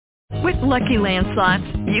With Lucky Land Slots,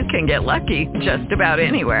 you can get lucky just about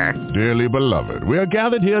anywhere. Dearly beloved, we are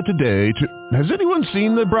gathered here today to... Has anyone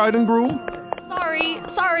seen the bride and groom?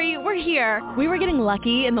 Sorry, we're here. We were getting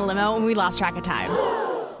lucky in the limo and we lost track of time.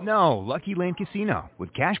 No, Lucky Land Casino,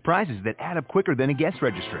 with cash prizes that add up quicker than a guest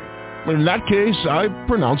registry. In that case, I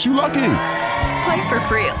pronounce you lucky. Play for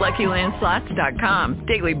free at LuckyLandSlots.com.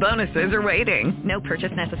 Daily bonuses are waiting. No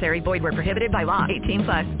purchase necessary. Void where prohibited by law.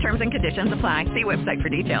 18+. Terms and conditions apply. See website for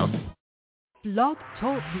details. Blog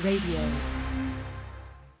Talk Radio.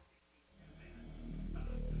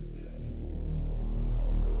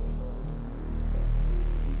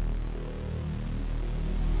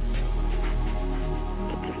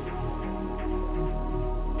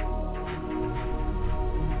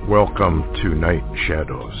 Welcome to Night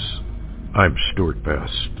Shadows. I'm Stuart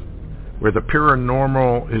Best, where the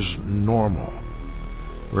paranormal is normal,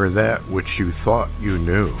 where that which you thought you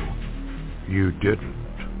knew, you didn't,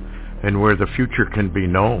 and where the future can be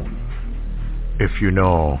known if you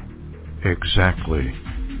know exactly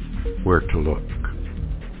where to look.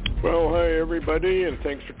 Well, hi everybody, and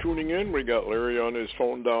thanks for tuning in. We got Larry on his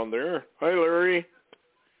phone down there. Hi, Larry.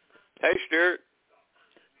 Hey, Stuart.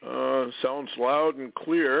 Sounds loud and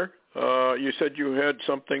clear. You said you had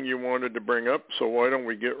something you wanted to bring up, so why don't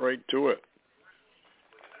we get right to it?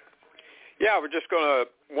 Yeah, we're just going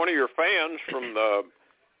to, one of your fans from the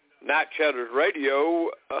Night Shadows Radio,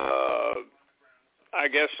 I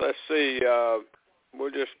guess, let's see,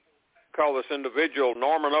 we'll just call this individual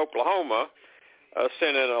Norman, Oklahoma,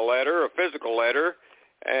 sent in a letter, a physical letter,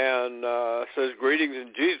 and says, greetings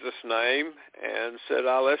in Jesus' name, and said,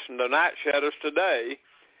 I listened to Night Shadows today,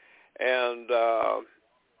 and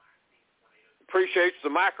appreciates the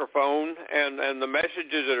microphone and the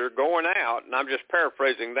messages that are going out, and I'm just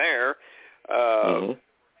paraphrasing there,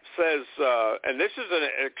 says, and this is an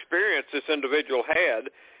experience this individual had,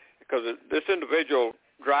 because this individual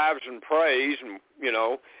drives and prays, and, you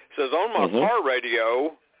know, says, on my car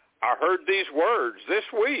radio, I heard these words this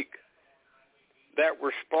week that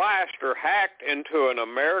were spliced or hacked into an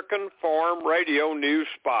American farm radio news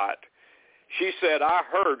spot. She said, I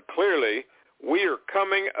heard clearly, we are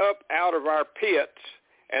coming up out of our pits,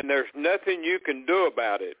 and there's nothing you can do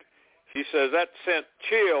about it. She says, that sent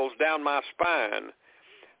chills down my spine.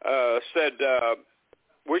 Said,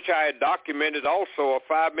 which I had documented also a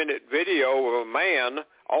 5-minute video of a man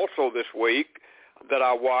also this week that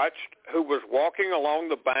I watched who was walking along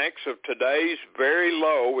the banks of today's very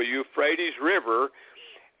low Euphrates River,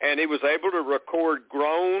 and he was able to record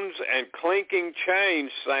groans and clinking chain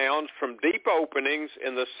sounds from deep openings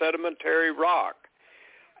in the sedimentary rock.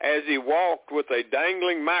 As he walked with a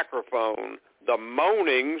dangling microphone, the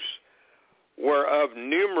moanings were of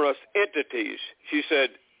numerous entities. She said,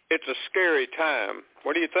 it's a scary time.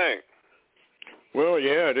 What do you think? Well,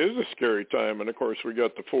 yeah, it is a scary time, and of course we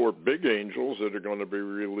got the 4 big angels that are going to be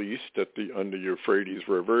released on the Euphrates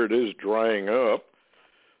River. It is drying up,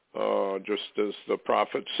 just as the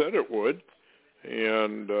prophet said it would,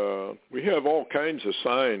 and we have all kinds of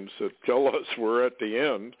signs that tell us we're at the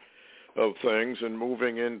end of things and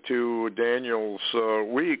moving into Daniel's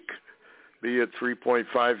week, be it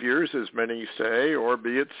 3.5 years, as many say, or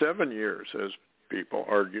be it 7 years, as people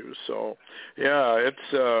argue. So, yeah,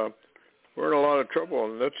 it's we're in a lot of trouble,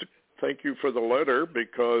 and thank you for the letter,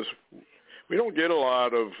 because we don't get a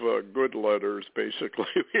lot of good letters, basically.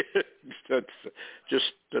 That's just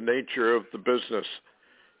the nature of the business.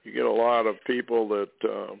 You get a lot of people that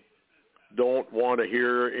don't want to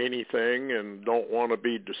hear anything and don't want to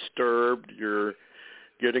be disturbed. You're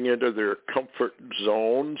getting into their comfort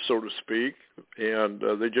zone, so to speak, and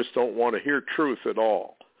they just don't want to hear truth at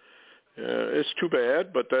all. It's too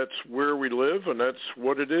bad, but that's where we live, and that's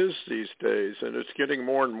what it is these days, and it's getting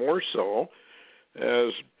more and more so.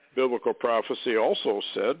 As biblical prophecy also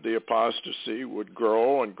said, the apostasy would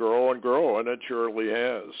grow and grow and grow, and it surely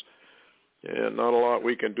has. And not a lot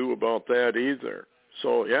we can do about that either.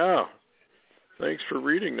 So, yeah, thanks for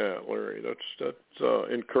reading that, Larry.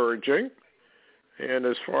 That's encouraging. And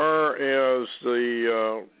as far as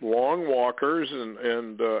the long walkers and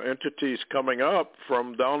entities coming up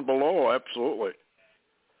from down below, absolutely.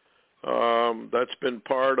 That's been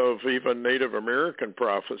part of even Native American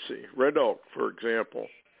prophecy. Red Elk, for example,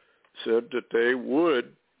 said that they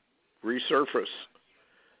would resurface,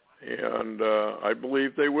 and I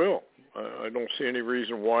believe they will. I don't see any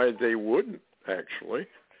reason why they wouldn't, actually.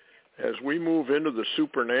 As we move into the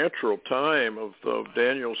supernatural time of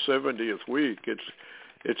Daniel's 70th week,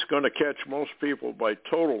 it's going to catch most people by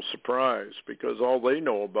total surprise, because all they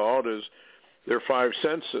know about is their 5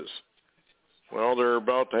 senses. Well, they're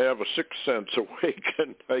about to have a 6th sense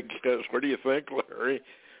awakened, I guess. What do you think, Larry?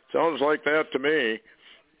 Sounds like that to me.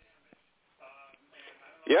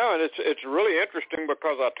 Yeah, and it's really interesting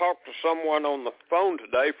because I talked to someone on the phone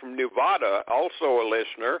today from Nevada, also a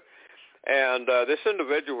listener, and this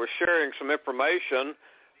individual was sharing some information,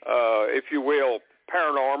 if you will,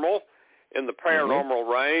 paranormal, in the paranormal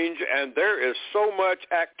range, and there is so much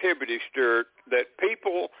activity, Stuart, that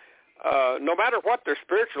people, no matter what their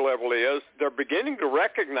spiritual level is, they're beginning to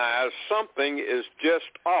recognize something is just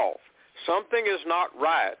off. Something is not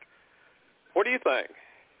right. What do you think?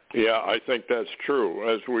 Yeah, I think that's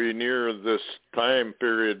true. As we near this time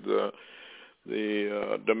period,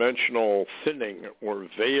 the dimensional thinning or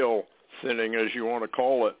veil thinning, as you want to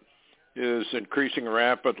call it, is increasing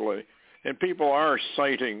rapidly. And people are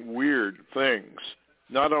citing weird things,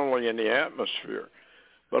 not only in the atmosphere,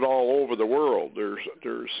 but all over the world.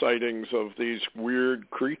 There's sightings of these weird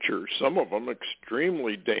creatures, some of them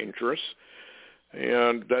extremely dangerous,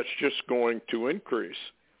 and that's just going to increase.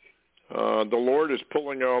 The Lord is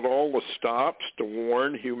pulling out all the stops to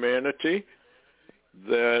warn humanity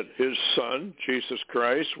that his Son, Jesus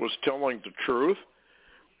Christ, was telling the truth.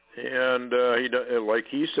 And like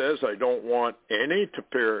he says, I don't want any to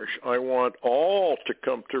perish. I want all to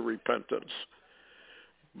come to repentance.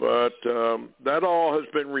 But that all has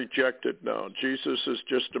been rejected now. Jesus is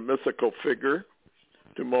just a mythical figure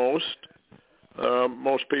to most.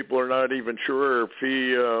 Most people are not even sure if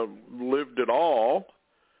he lived at all.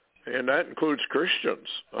 And that includes Christians.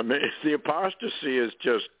 I mean, the apostasy is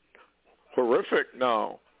just horrific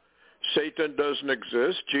now. Satan doesn't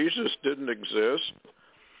exist. Jesus didn't exist.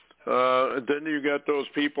 Then you got those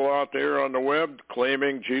people out there on the web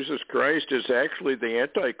claiming Jesus Christ is actually the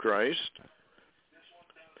Antichrist.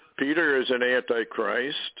 Peter is an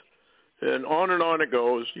Antichrist. And on it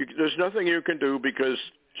goes. There's nothing you can do because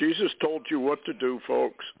Jesus told you what to do,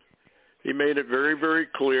 folks. He made it very, very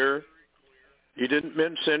clear. He didn't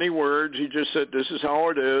mince any words. He just said, this is how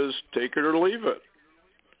it is. Take it or leave it.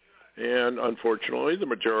 And unfortunately, the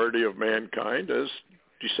majority of mankind has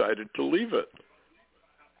decided to leave it.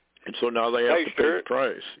 And so now they have to pay the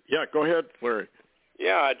price. Yeah, go ahead, Larry.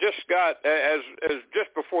 Yeah, I just got, as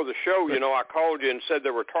just before the show, I called you and said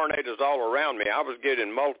there were tornadoes all around me. I was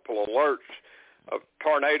getting multiple alerts of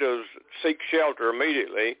tornadoes, seek shelter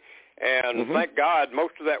immediately. And thank God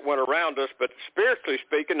most of that went around us. But spiritually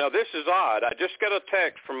speaking, now this is odd. I just got a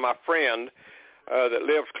text from my friend that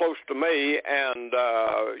lives close to me, and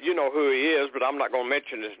you know who he is, but I'm not going to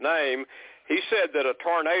mention his name. He said that a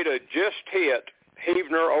tornado just hit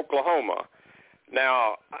Heavener, Oklahoma.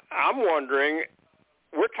 Now, I'm wondering,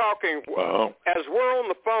 we're talking, as we're on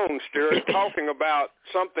the phone, Stuart, talking about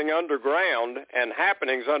something underground and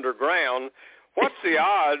happenings underground, what's the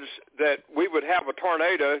odds that we would have a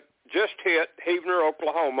tornado just hit Heavener,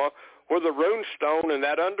 Oklahoma, where the rune stone and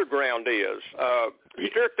that underground is?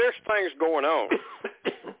 Stuart, there's things going on.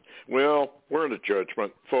 Well, we're in a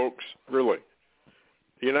judgment, folks, really.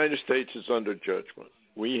 The United States is under judgment.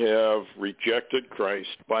 We have rejected Christ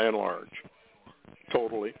by and large,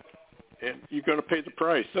 totally. And you're going to pay the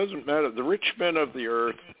price. Doesn't matter. The rich men of the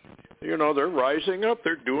earth, they're rising up.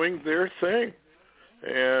 They're doing their thing.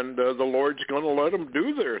 And the Lord's going to let them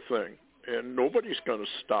do their thing. And nobody's going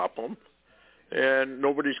to stop them. And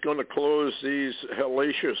nobody's going to close these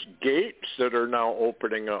hellacious gates that are now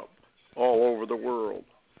opening up all over the world.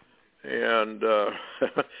 And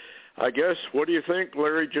I guess, what do you think,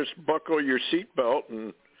 Larry? Just buckle your seatbelt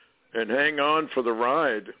and hang on for the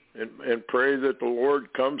ride and pray that the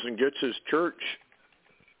Lord comes and gets his church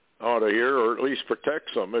out of here, or at least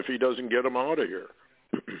protects them if he doesn't get them out of here.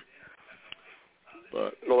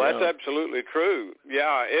 But, well, that's absolutely true.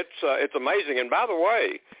 Yeah, it's amazing. And by the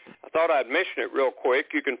way, I thought I'd mention it real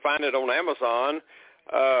quick. You can find it on Amazon.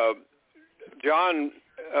 John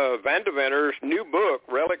Vandeventer's new book,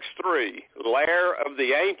 Relics 3, Lair of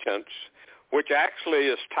the Ancients, which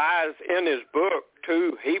actually ties in his book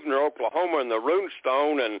to Heavener, Oklahoma, and the rune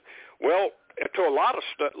stone, and, well, to a lot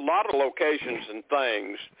of locations and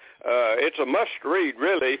things. It's a must-read,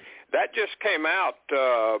 really. That just came out 2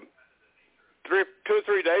 or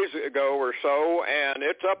 3 days ago or so, and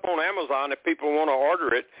it's up on Amazon if people want to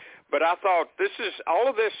order it. But I thought all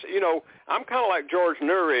of this, I'm kind of like George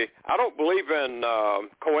Noory. I don't believe in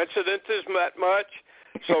coincidences that much,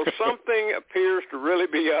 so something appears to really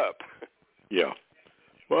be up. Yeah.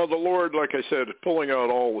 Well, the Lord, like I said, is pulling out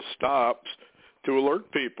all the stops to alert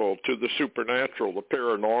people to the supernatural, the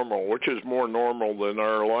paranormal, which is more normal than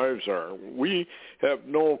our lives are. We have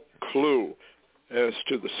no clue as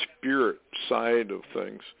to the spirit side of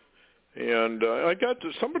things. And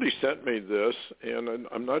somebody sent me this, and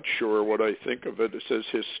I'm not sure what I think of it. It says,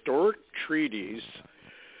 Historic Treatise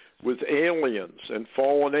with aliens and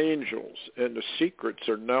fallen angels, and the secrets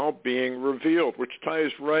are now being revealed, which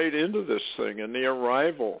ties right into this thing and the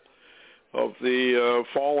arrival of the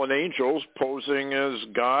fallen angels posing as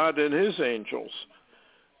God and his angels.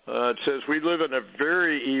 It says we live in a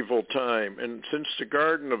very evil time, and since the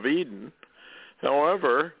Garden of Eden,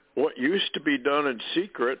 however, what used to be done in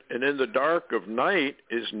secret and in the dark of night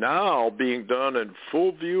is now being done in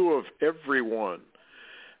full view of everyone.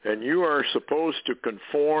 And you are supposed to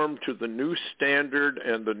conform to the new standard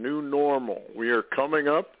and the new normal. We are coming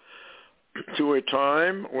up to a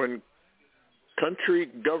time when country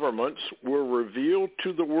governments will reveal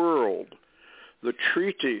to the world the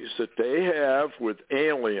treaties that they have with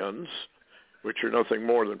aliens, which are nothing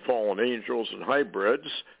more than fallen angels and hybrids,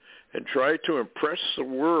 and try to impress the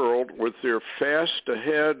world with their fast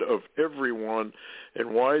ahead of everyone and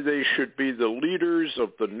why they should be the leaders of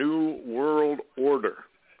the new world order.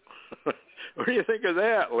 What do you think of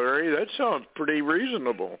that, Larry? That sounds pretty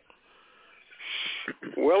reasonable.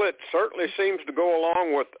 Well, it certainly seems to go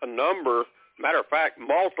along with a number, matter of fact,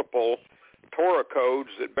 multiple Torah codes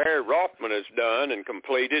that Barry Rothman has done and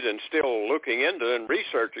completed and still looking into and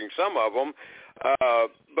researching some of them.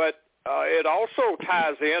 But it also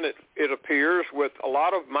ties in, it appears, with a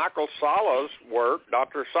lot of Michael Sala's work,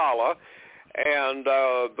 Dr. Sala, and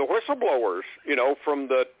the whistleblowers, from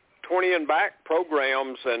the 20 and Back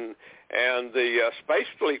programs and the Space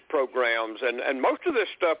Fleet programs. And most of this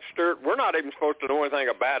stuff, Stuart, we're not even supposed to know anything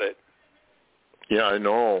about it. Yeah, I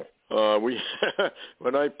know.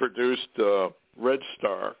 When I produced Red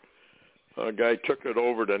Star, a guy took it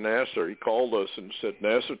over to NASA. He called us and said,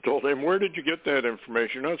 NASA told him, where did you get that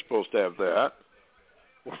information? You're not supposed to have that.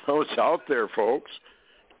 Well, it's out there, folks.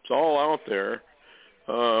 It's all out there.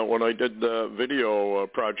 When I did the video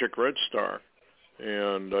Project Red Star,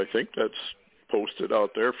 and I think that's posted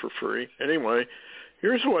out there for free. Anyway,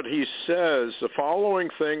 here's what he says, the following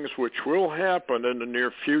things which will happen in the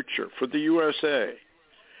near future for the USA.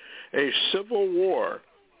 A civil war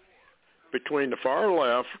between the far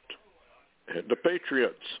left and the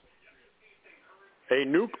patriots. A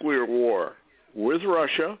nuclear war with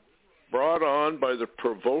Russia brought on by the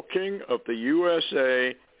provoking of the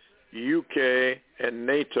USA, UK, and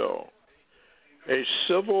NATO. A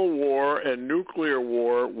civil war and nuclear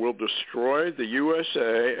war will destroy the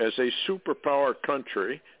USA as a superpower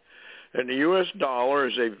country, and the U.S. dollar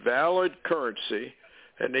is a valid currency,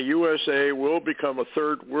 and the USA will become a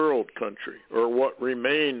third world country, or what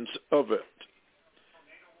remains of it.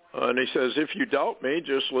 And he says, if you doubt me,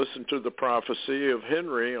 just listen to the prophecy of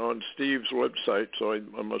Henry on Steve's website. So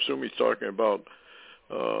I'm assuming he's talking about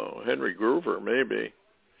Henry Groover, maybe.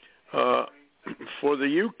 For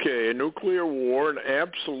the UK, a nuclear war and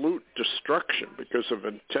absolute destruction because of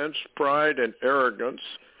intense pride and arrogance.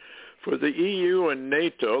 For the EU and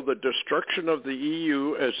NATO, the destruction of the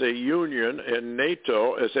EU as a union and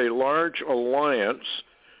NATO as a large alliance,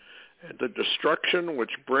 and the destruction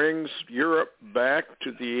which brings Europe back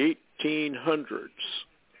to the 1800s.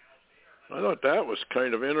 I thought that was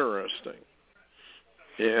kind of interesting.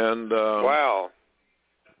 And wow.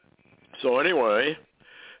 So anyway,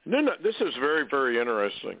 and then this is very, very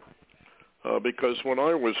interesting because when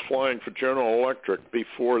I was flying for General Electric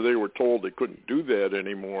before they were told they couldn't do that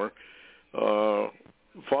anymore,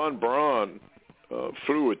 Von Braun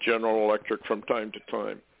flew with General Electric from time to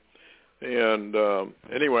time. And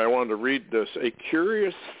anyway, I wanted to read this. A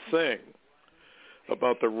curious thing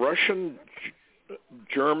about the Russian,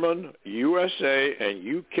 German, USA,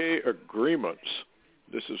 and UK agreements,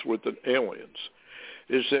 this is with the aliens,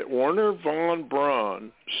 is that Wernher von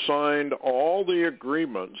Braun signed all the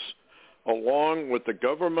agreements along with the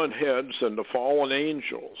government heads and the fallen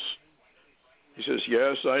angels. He says,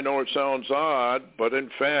 yes, I know it sounds odd, but in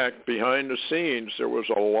fact, behind the scenes, there was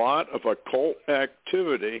a lot of occult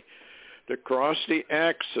activity that crossed the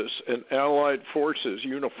Axis and Allied forces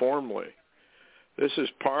uniformly. This is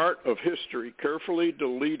part of history carefully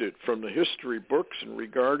deleted from the history books and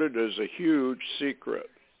regarded as a huge secret.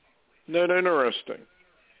 Isn't that interesting?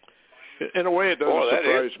 In a way, it doesn't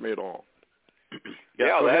surprise me at all.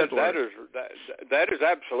 That is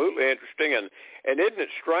absolutely interesting, and isn't it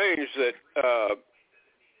strange that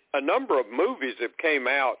a number of movies have came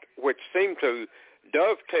out which seem to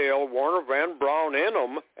dovetail Wernher von Braun in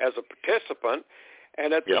them as a participant,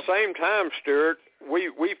 and at the same time, Stuart,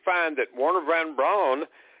 we find that Wernher von Braun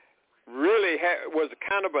really was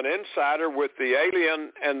kind of an insider with the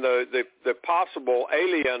alien and the possible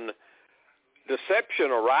alien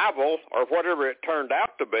deception arrival or whatever it turned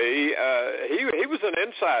out to be. He was an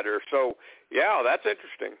insider, so yeah, that's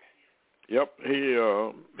interesting. Yep,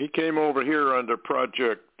 he came over here under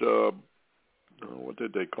Project what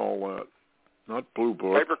did they call that? Not Blue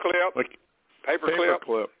Book. Paperclip.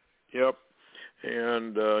 Paperclip. Yep.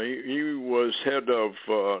 And he was head of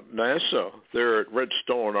NASA there at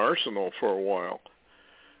Redstone Arsenal for a while.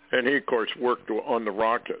 And he, of course, worked on the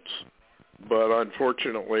rockets. But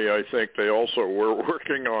unfortunately, I think they also were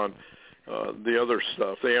working on the other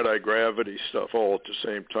stuff, the anti-gravity stuff, all at the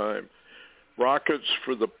same time. Rockets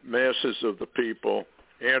for the masses of the people,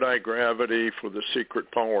 anti-gravity for the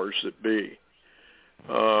secret powers that be.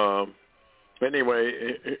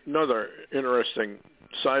 Anyway, another interesting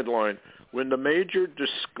sideline. When the major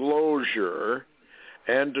disclosure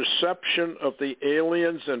and deception of the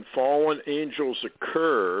aliens and fallen angels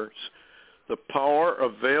occurs, the power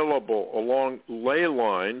available along ley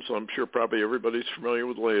lines, I'm sure probably everybody's familiar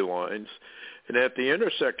with ley lines, and at the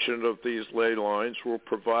intersection of these ley lines will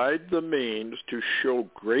provide the means to show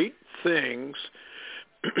great things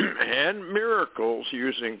and miracles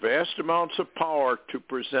using vast amounts of power to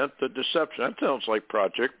present the deception. That sounds like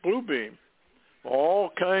Project Bluebeam. All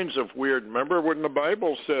kinds of weird. Remember when the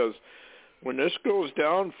Bible says, when this goes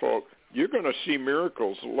down, folks, you're going to see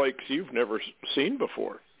miracles like you've never seen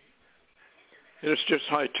before. And it's just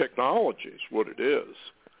high technology is what it is.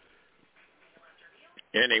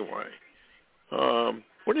 Anyway,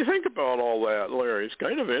 what do you think about all that, Larry? It's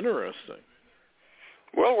kind of interesting.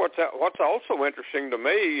 Well, what's also interesting to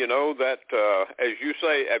me, you know, that as you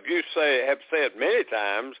have said many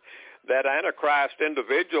times, that Antichrist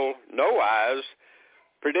individual, No Eyes,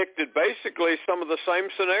 predicted basically some of the same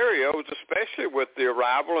scenarios, especially with the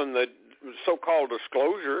arrival and the so-called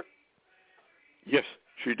disclosure. Yes,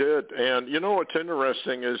 she did. And you know what's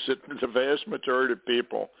interesting is that the vast majority of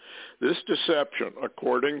people, this deception,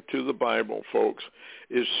 according to the Bible, folks,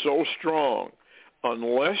 is so strong,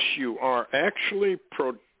 unless you are actually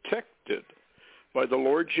protected by the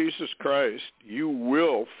Lord Jesus Christ, you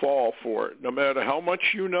will fall for it. No matter how much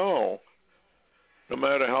you know, no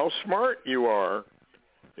matter how smart you are,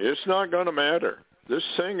 it's not going to matter. This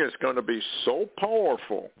thing is going to be so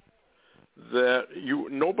powerful that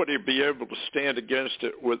nobody will be able to stand against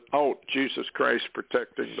it without Jesus Christ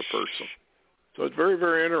protecting the person. So it's very,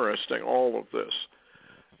 very interesting, all of this.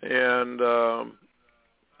 And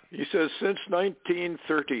he says since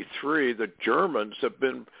 1933, the Germans have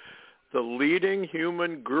been the leading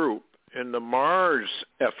human group in the Mars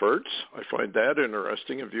efforts. I find that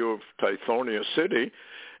interesting in view of Tithonia City,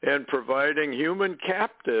 and providing human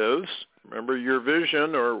captives, remember your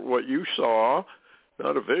vision or what you saw,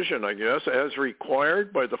 not a vision, I guess, as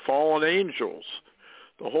required by the fallen angels.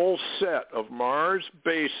 The whole set of Mars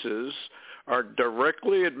bases are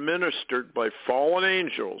directly administered by fallen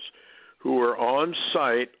angels who are on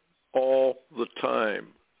site all the time.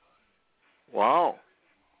 Wow.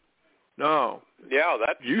 No. Yeah,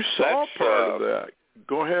 you saw part of that.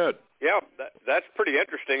 Go ahead. Yeah, that's pretty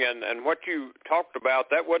interesting. And what you talked about,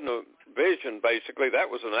 that wasn't a vision, basically. That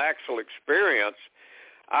was an actual experience.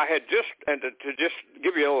 I had just, and to just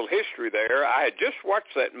give you a little history there, I had just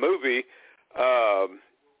watched that movie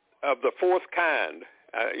of The Fourth Kind.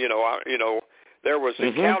 There was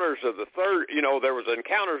Encounters of the Third. There was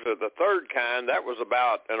Encounters of the Third Kind. That was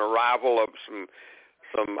about an arrival of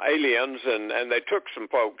some aliens, and they took some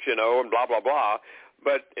folks, and blah, blah, blah.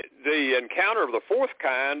 But the Encounter of the Fourth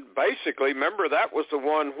Kind, basically, remember, that was the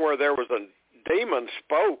one where there was a demon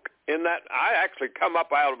spoke in that. I actually come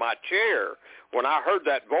up out of my chair when I heard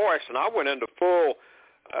that voice, and I went into full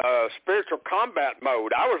spiritual combat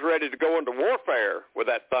mode. I was ready to go into warfare with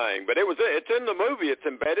that thing. But it's in the movie. It's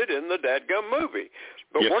embedded in the dadgum movie.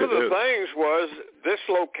 But yes, one of the things was this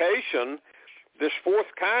location, this Fourth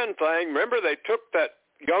Kind thing. Remember, they took that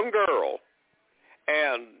young girl,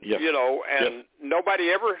 and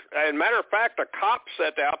nobody ever. As a matter of fact, a cop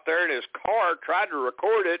sat out there in his car, tried to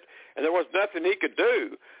record it, and there was nothing he could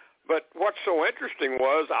do. But what's so interesting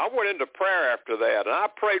was I went into prayer after that, and I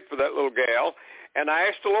prayed for that little gal, and I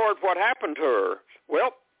asked the Lord what happened to her.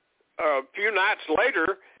 Well, a few nights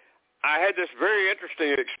later, I had this very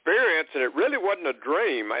interesting experience, and it really wasn't a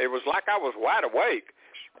dream. It was like I was wide awake.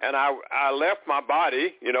 And I left my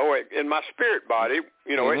body, in my spirit body,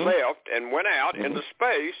 it left and went out into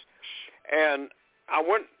space. And I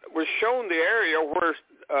was shown the area where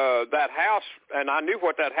that house, and I knew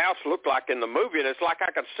what that house looked like in the movie. And it's like I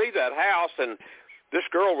could see that house, and this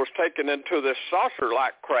girl was taken into this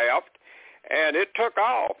saucer-like craft, and it took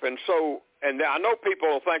off. And so, and I know people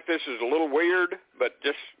will think this is a little weird, but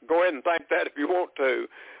just go ahead and think that if you want to.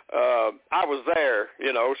 I was there,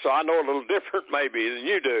 so I know a little different maybe than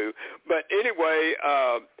you do. But anyway,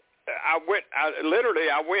 I went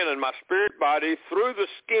in my spirit body through the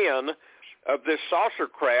skin of this saucer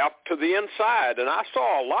craft to the inside, and I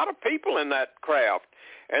saw a lot of people in that craft,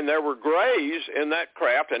 and there were grays in that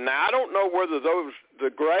craft. And now I don't know whether the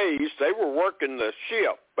grays, they were working the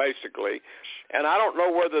ship basically, and I don't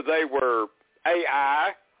know whether they were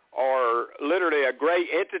AI or literally a gray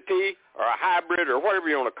entity or a hybrid or whatever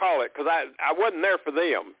you want to call it, because I wasn't there for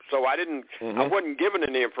them, so I wasn't given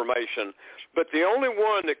any information. But the only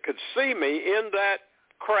one that could see me in that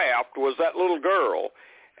craft was that little girl,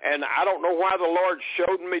 and I don't know why the Lord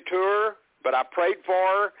showed me to her, but I prayed for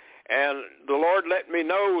her, and the Lord let me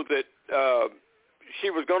know that she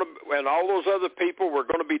was going to, and all those other people were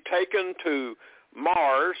going to be taken to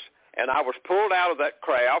Mars. And I was pulled out of that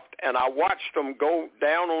craft, and I watched them go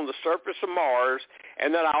down on the surface of Mars,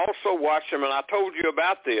 and then I also watched them, and I told you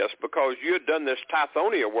about this because you had done this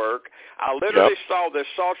Tithonia work. I literally saw this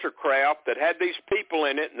saucer craft that had these people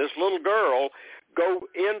in it, and this little girl go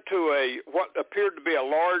into what appeared to be a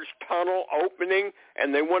large tunnel opening,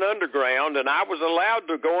 and they went underground, and I was allowed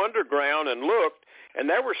to go underground and looked, and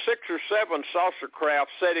there were 6 or 7 saucer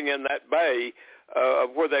craft sitting in that bay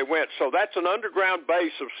where they went. So that's an underground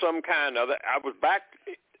base of some kind. I was back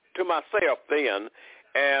to myself then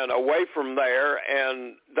and away from there,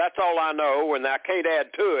 and that's all I know, and I can't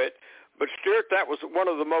add to it. But, Stuart, that was one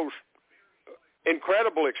of the most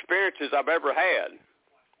incredible experiences I've ever had.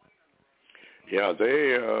 Yeah,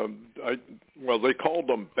 they called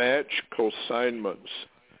them batch consignments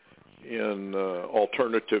in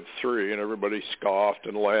Alternative 3, and everybody scoffed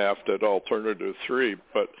and laughed at Alternative 3,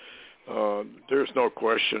 but there's no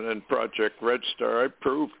question in Project Red Star I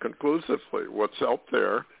proved conclusively what's out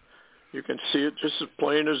there. You can see it just as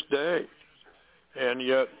plain as day. And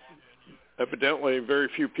yet, evidently, very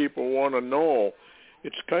few people want to know.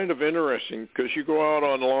 It's kind of interesting because you go out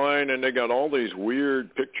online and they got all these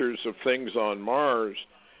weird pictures of things on Mars,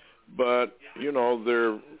 but,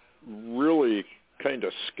 they're really kind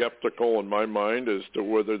of skeptical in my mind as to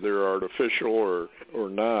whether they're artificial or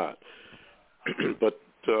not. But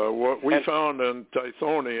what we found in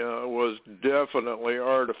Tithonia was definitely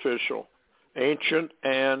artificial, ancient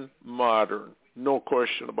and modern, no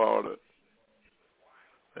question about it.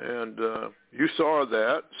 And you saw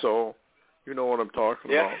that, so you know what I'm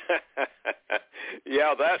talking about.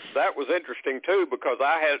 Yeah, that was interesting too, because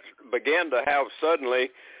I began to have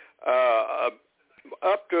suddenly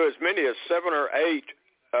up to as many as 7 or 8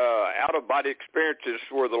 out-of-body experiences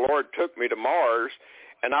where the Lord took me to Mars.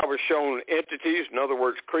 And I was shown entities, in other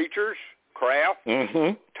words, creatures, craft,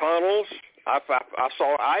 tunnels.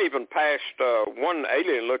 I even passed one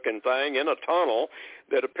alien-looking thing in a tunnel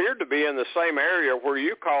that appeared to be in the same area where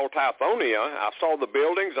you call Tithonia. I saw the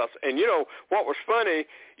buildings, and what was funny?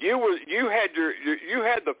 You had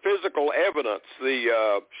the physical evidence,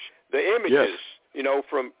 the images. Yes.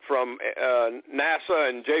 From NASA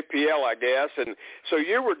and JPL, I guess, and so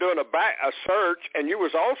you were doing a search, and you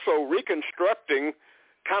was also reconstructing,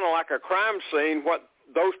 kind of like a crime scene, what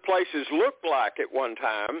those places looked like at one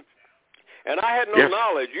time. And I had no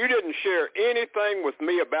knowledge. You didn't share anything with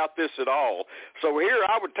me about this at all. So here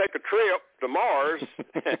I would take a trip to Mars,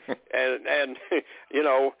 and then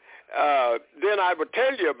I would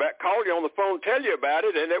call you on the phone, tell you about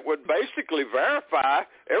it, and it would basically verify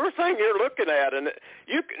everything you're looking at. And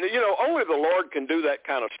only the Lord can do that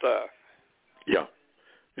kind of stuff. Yeah.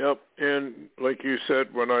 Yep, and like you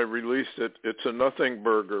said, when I released it, it's a nothing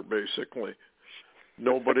burger, basically.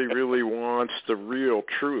 Nobody really wants the real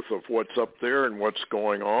truth of what's up there and what's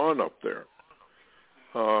going on up there.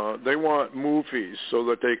 They want movies so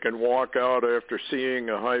that they can walk out after seeing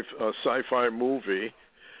a sci-fi movie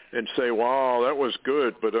and say, wow, that was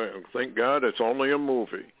good, but thank God it's only a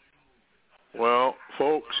movie. Well,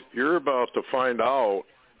 folks, you're about to find out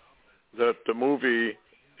that the movie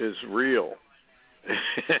is real.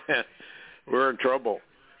 We're in trouble.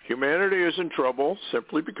 Humanity is in trouble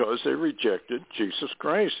simply because they rejected Jesus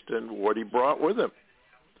Christ and what he brought with him.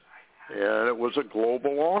 And it was a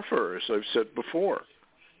global offer, as I've said before.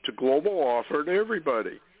 It's a global offer to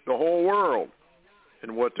everybody, the whole world.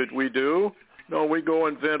 And what did we do? No, we go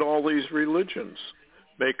invent all these religions,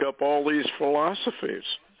 make up all these philosophies.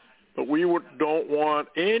 But we don't want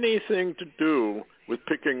anything to do with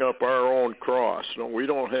picking up our own cross. No, we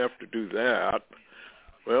don't have to do that.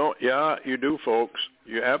 Well, yeah, you do, folks.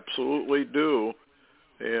 You absolutely do.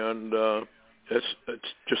 And it's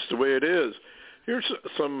just the way it is. Here's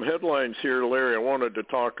some headlines here, Larry, I wanted to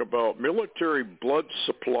talk about. Military blood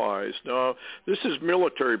supplies. Now, this is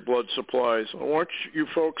military blood supplies. I want you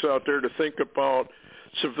folks out there to think about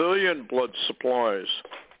civilian blood supplies.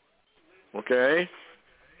 Okay?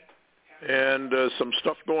 And some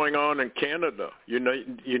stuff going on in Canada you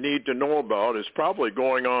need to know about is probably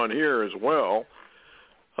going on here as well.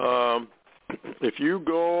 If you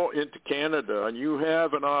go into Canada and you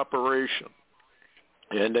have an operation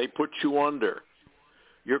and they put you under,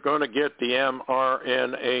 you're going to get the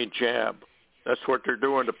mRNA jab. That's what they're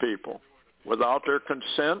doing to people without their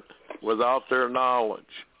consent, without their knowledge.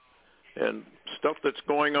 And stuff that's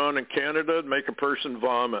going on in Canada make a person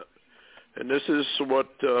vomit. And this is what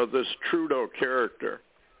this Trudeau character,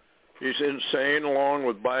 he's insane along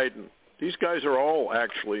with Biden. These guys are all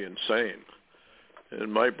actually insane in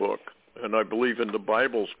my book, and I believe in the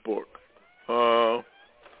Bible's book.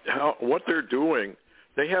 What they're doing,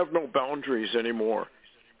 they have no boundaries anymore.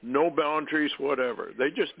 No boundaries, whatever. They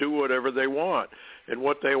just do whatever they want. And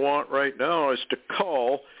what they want right now is to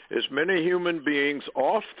cull as many human beings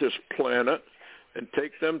off this planet and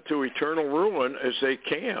take them to eternal ruin as they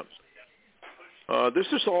can. This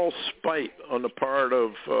is all spite on the part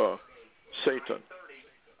of Satan.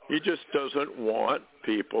 He just doesn't want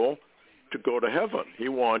people to go to heaven. He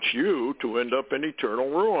wants you to end up in eternal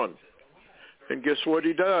ruin. And guess what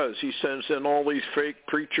he does? He sends in all these fake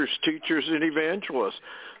preachers, teachers, and evangelists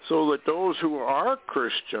so that those who are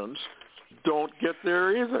Christians don't get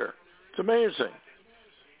there either. It's amazing.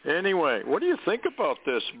 Anyway, what do you think about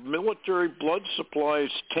this? Military blood supplies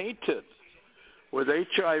tainted with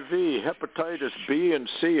HIV, hepatitis B and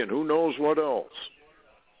C, and who knows what else.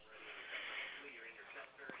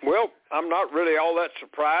 Well, I'm not really all that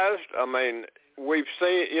surprised. I mean, we've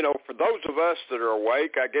seen, for those of us that are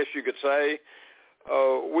awake, I guess you could say,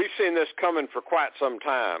 we've seen this coming for quite some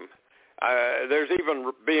time. There's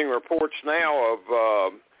even being reports now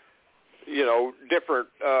of, different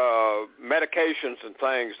medications and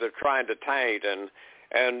things they're trying to taint.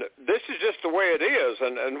 And this is just the way it is.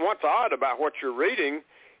 And what's odd about what you're reading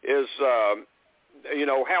is,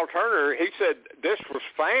 Hal Turner, he said this was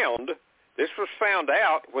found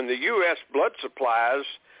out when the U.S. blood supplies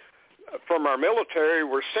from our military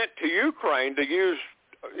were sent to Ukraine to use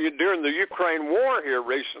during the Ukraine war here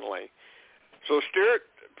recently. So, Stuart,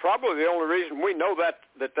 probably the only reason we know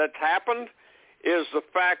that's happened is the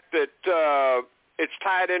fact that it's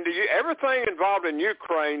tied into everything involved in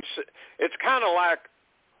Ukraine. It's kind of like,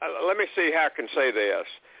 let me see how I can say this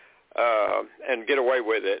and get away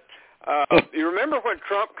with it. You remember when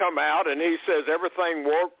Trump come out and he says everything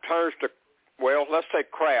woke turns to, well, let's say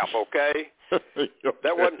crap, okay?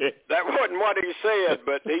 That wasn't what he said,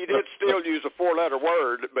 but he did still use a 4-letter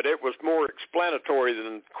word, but it was more explanatory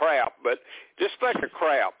than crap. But just think of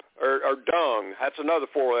crap or dung. That's another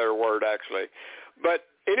 4-letter word, actually. But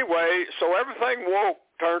anyway, so everything woke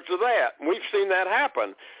turns to that. And we've seen that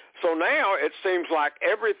happen. So now it seems like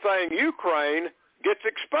everything Ukraine gets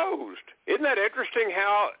exposed. Isn't that interesting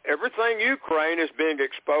how everything Ukraine is being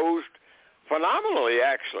exposed phenomenally,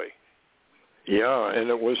 actually? Yeah,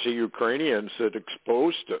 and it was the Ukrainians that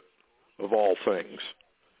exposed it, of all things.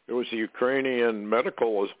 It was the Ukrainian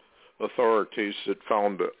medical authorities that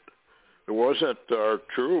found it. It wasn't our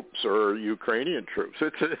troops or Ukrainian troops.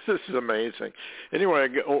 This is amazing. Anyway,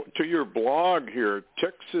 to your blog here,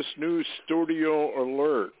 Texas News Studio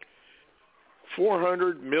Alert.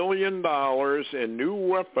 $400 million in new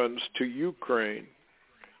weapons to Ukraine.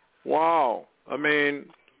 Wow. I mean,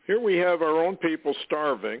 here we have our own people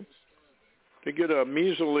starving. They get a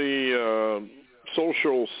measly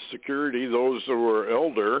Social Security, those who are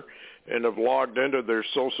elder and have logged into their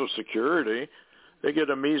Social Security, they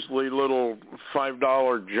get a measly little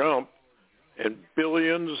 $5 jump, and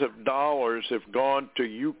billions of dollars have gone to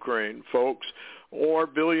Ukraine, folks, or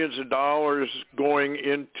billions of dollars going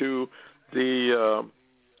into the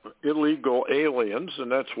illegal aliens,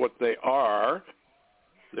 and that's what they are.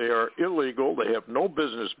 They are illegal. They have no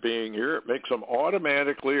business being here. It makes them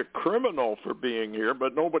automatically a criminal for being here,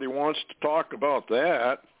 but nobody wants to talk about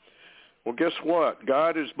that. Well, guess what?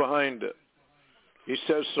 God is behind it. He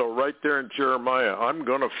says so right there in Jeremiah. I'm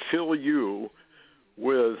going to fill you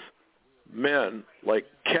with men like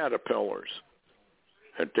caterpillars,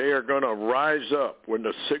 and they are going to rise up when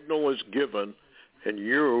the signal is given, and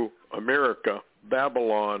you, America,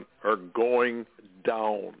 Babylon, are going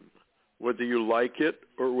down. Whether you like it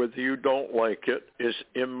or whether you don't like it is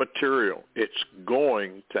immaterial. It's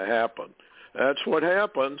going to happen. That's what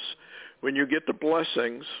happens when you get the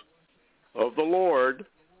blessings of the Lord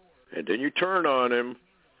and then you turn on him.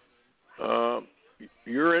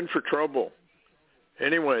 You're in for trouble.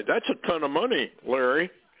 Anyway, that's a ton of money,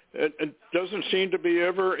 Larry. It doesn't seem to be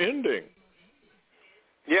ever ending.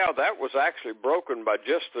 Yeah, that was actually broken by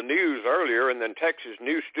Just the News earlier, and then Texas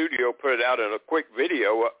News Studio put it out in a quick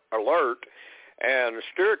video alert. And,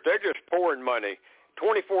 Stuart, they're just pouring money.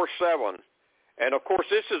 24/7. And, of course,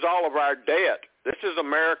 this is all of our debt. This is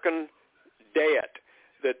American debt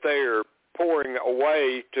that they're pouring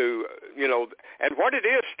away to, and what it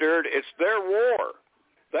is, Stuart, it's their war.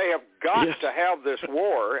 They have got to have this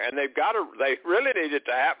war, and they really need it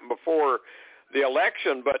to happen before the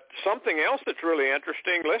election. But something else that's really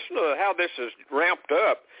interesting, listen to how this is ramped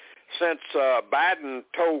up since Biden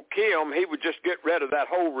told Kim he would just get rid of that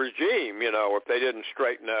whole regime, if they didn't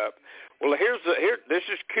straighten up. Well, this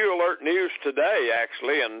is Q Alert News today,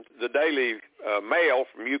 actually, and the Daily Mail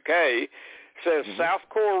from UK says South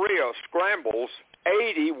Korea scrambles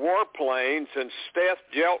 80 warplanes and stealth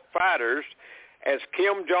jet fighters as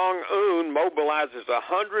Kim Jong-un mobilizes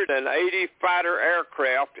 180 fighter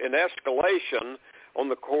aircraft in escalation on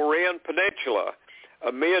the Korean Peninsula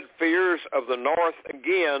amid fears of the North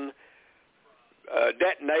again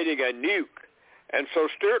detonating a nuke. And so,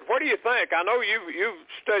 Stuart, what do you think? I know you've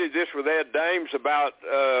studied this with Ed Dames about,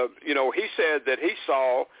 he said that he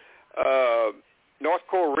saw North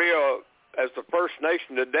Korea as the first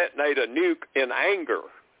nation to detonate a nuke in anger.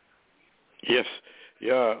 Yes,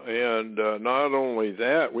 yeah, and not only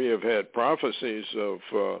that, we have had prophecies of,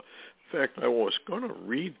 in fact, I was going to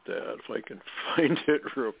read that if I can find it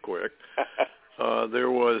real quick.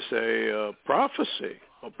 There was a prophecy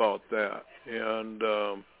about that,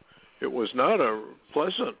 and it was not a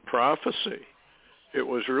pleasant prophecy. It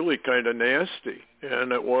was really kind of nasty,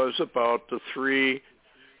 and it was about the three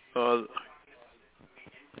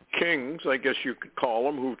kings, I guess you could call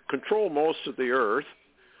them, who control most of the earth.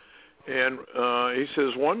 And he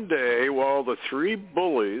says, one day while the three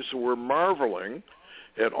bullies were marveling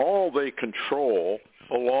at all they control,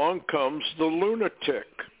 along comes the lunatic.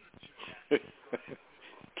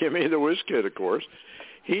 Kimmy the Whiz Kid, of course.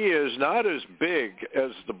 He is not as big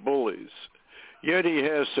as the bullies, yet he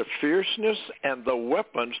has the fierceness and the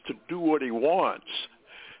weapons to do what he wants.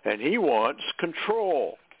 And he wants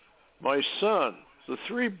control. My son, the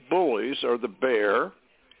three bullies are the bear,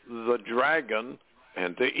 the dragon,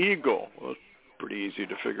 and the eagle. Well, it's pretty easy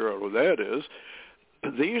to figure out what that is.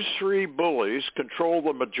 These three bullies control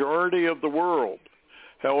the majority of the world.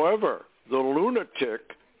 However, the lunatic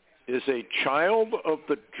is a child of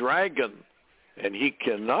the dragon, and he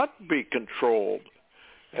cannot be controlled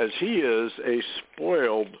as he is a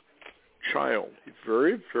spoiled child. He's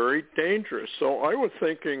very, very dangerous. So I was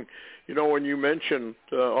thinking, when you mentioned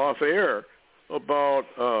off air about,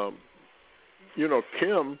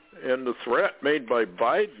 Kim and the threat made by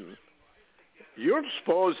Biden, you don't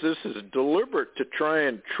suppose this is deliberate to try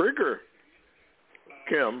and trigger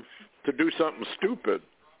Kim to do something stupid?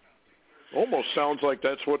 Almost sounds like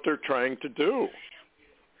that's what they're trying to do.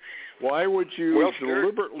 Why would you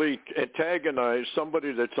deliberately antagonize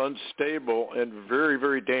somebody that's unstable and very,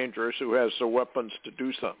 very dangerous who has the weapons to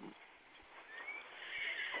do something?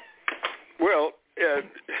 Well,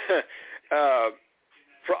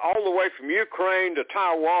 all the way from Ukraine to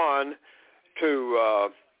Taiwan to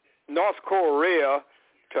North Korea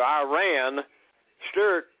to Iran,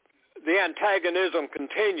 Stuart, the antagonism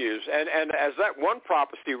continues. And as that one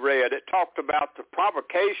prophecy read, it talked about the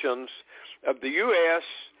provocations of the U.S.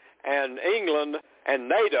 and England and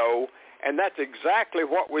NATO, and that's exactly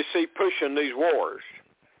what we see pushing these wars.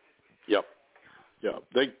 Yep.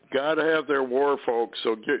 They got to have their war, folks,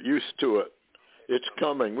 so get used to it. It's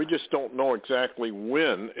coming. We just don't know exactly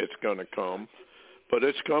when it's going to come, but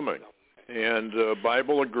it's coming. And the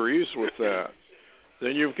Bible agrees with that.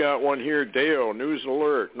 Then you've got one here, Deo, News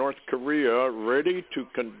Alert, North Korea ready to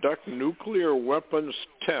conduct nuclear weapons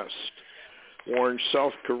test, warns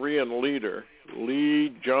South Korean leader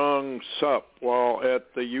Lee Jong-sup while at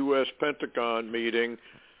the U.S. Pentagon meeting.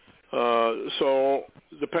 So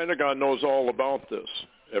the Pentagon knows all about this,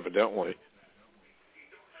 evidently.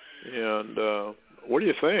 And what do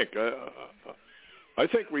you think? I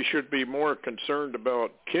think we should be more concerned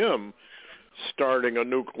about Kim starting a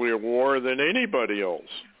nuclear war than anybody else.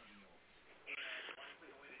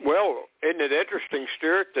 Well, isn't it interesting,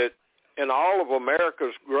 Stuart, that in all of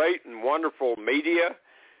America's great and wonderful media,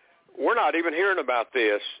 we're not even hearing about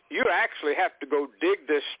this. You actually have to go dig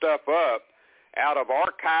this stuff up out of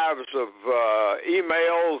archives of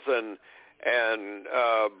emails and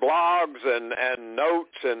blogs and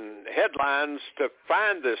notes and headlines to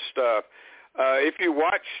find this stuff. If you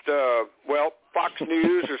watched, Fox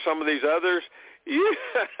News or some of these others,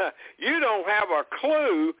 you don't have a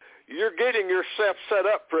clue. You're getting yourself set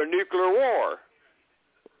up for a nuclear war.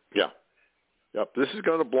 Yeah. Yep. This is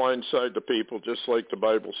going to blindside the people just like the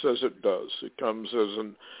Bible says it does. It comes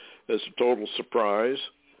as a total surprise.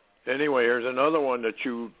 Anyway, here's another one that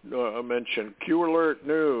you mentioned. Q Alert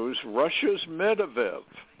News, Russia's Medvedev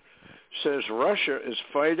says Russia is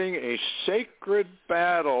fighting a sacred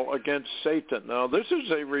battle against Satan. Now, this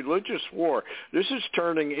is a religious war. This is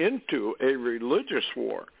turning into a religious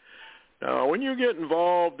war. Now, when you get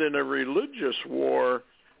involved in a religious war,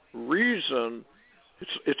 reason,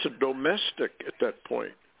 it's a domestic at that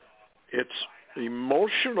point. It's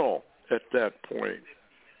emotional at that point.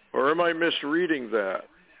 Or am I misreading that?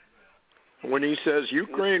 When he says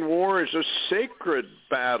Ukraine war is a sacred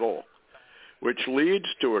battle, which leads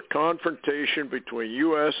to a confrontation between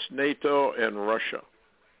U.S., NATO, and Russia.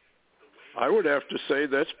 I would have to say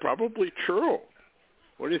that's probably true.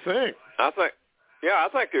 What do you think? I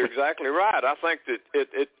think you're exactly right. I think that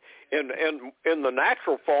it in the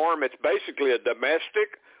natural form, it's basically a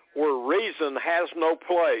domestic where reason has no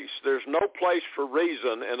place. There's no place for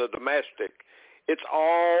reason in a domestic. It's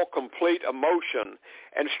all complete emotion.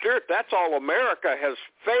 And Stuart, that's all America has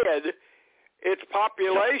fed its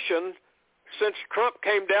population since Trump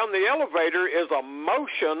came down the elevator is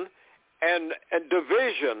emotion and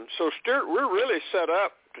division. So, Stuart, we're really set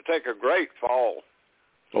up to take a great fall.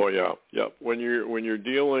 Oh yeah. When you're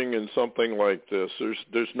dealing in something like this,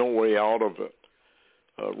 there's no way out of it.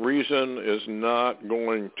 Reason is not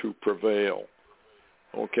going to prevail.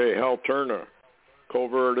 Okay, Hal Turner,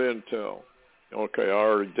 covert intel. Okay, I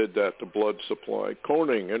already did that. The blood supply.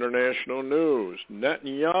 Koenig, international news.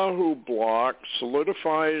 Netanyahu bloc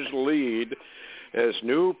solidifies lead as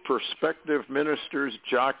new prospective ministers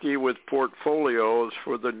jockey with portfolios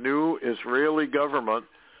for the new Israeli government,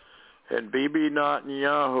 and Bibi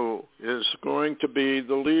Netanyahu is going to be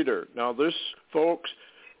the leader. Now this, folks,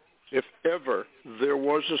 if ever there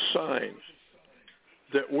was a sign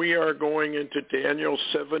that we are going into Daniel's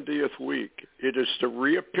 70th week, it is the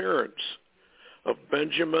reappearance of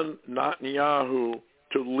Benjamin Netanyahu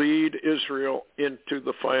to lead Israel into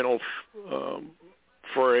the final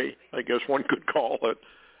fray, I guess one could call it.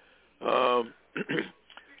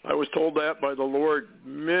 I was told that by the Lord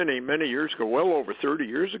many, many years ago, well over 30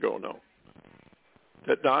 years ago now,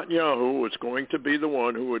 that Netanyahu was going to be the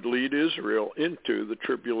one who would lead Israel into the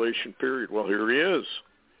tribulation period. Well, here he is.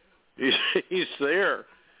 He's there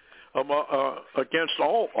against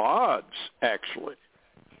all odds, actually.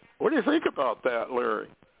 What do you think about that, Larry?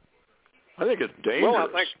 I think it's dangerous. Well,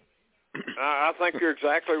 I think you're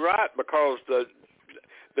exactly right, because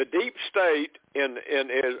the deep state in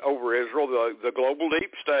over Israel, the global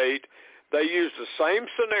deep state, they used the same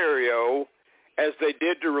scenario as they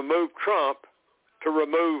did to remove Trump.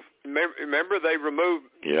 Remember they removed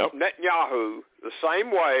Netanyahu the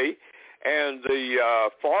same way, and the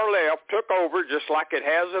far left took over just like it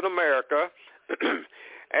has in America.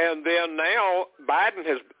 And then now Biden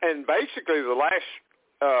has, and basically the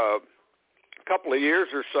last couple of years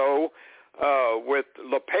or so, with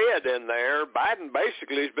Lapid in there, Biden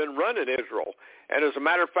basically has been running Israel. And as a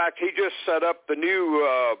matter of fact, he just set up the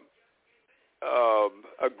new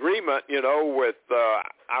agreement, with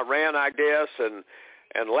Iran, I guess,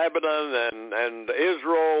 and Lebanon and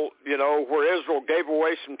Israel, where Israel gave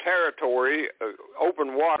away some territory,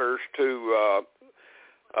 open waters to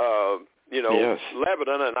yes.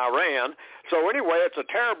 Lebanon and Iran. So anyway, it's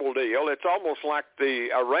a terrible deal. It's almost like the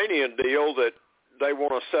Iranian deal that they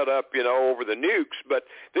want to set up, over the nukes. But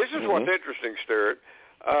this is what's interesting, Stuart.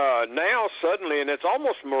 Now suddenly, and it's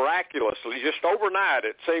almost miraculously, just overnight,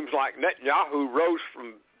 it seems like Netanyahu rose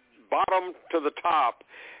from bottom to the top.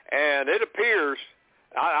 And it appears,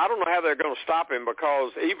 I don't know how they're going to stop him,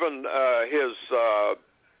 because even the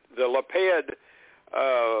Lapid,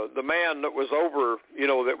 the man that was over,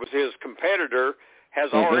 that was his competitor,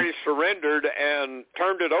 has already surrendered and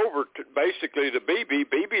turned it over to basically to Bibi.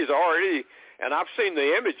 Bibi's already, and I've seen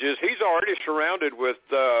the images, he's already surrounded with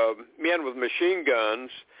men with machine guns.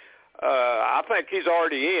 I think he's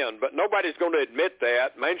already in, but nobody's going to admit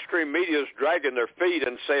that. Mainstream media is dragging their feet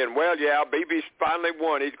and saying, well, yeah, Bibi's finally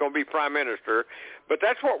won. He's going to be prime minister. But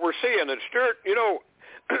that's what we're seeing. And, Stuart,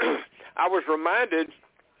 I was reminded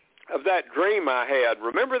of that dream I had.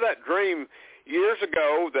 Remember that dream years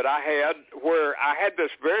ago that I had where I had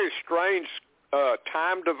this very strange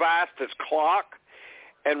time device, this clock,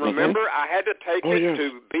 and remember I had to take it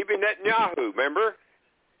to Bibi Netanyahu, remember?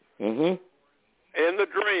 In the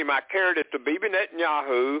dream, I carried it to Bibi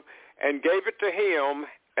Netanyahu and gave it to him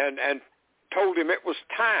and told him it was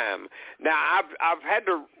time. Now, I've had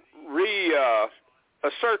to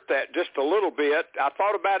assert that just a little bit. I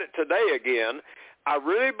thought about it today again. I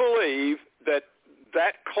really believe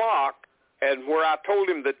that clock, and where I told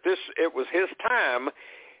him that it was his time,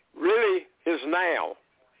 really is now.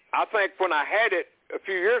 I think when I had it a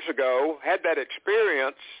few years ago, had that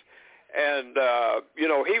experience, And,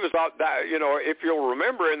 he was out, if you'll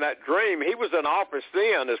remember in that dream, he was in office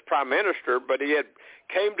then as prime minister, but he had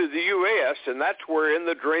came to the U.S., and that's where in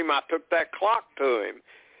the dream I took that clock to him.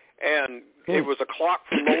 And it was a clock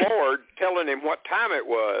from the Lord telling him what time it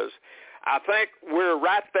was. I think we're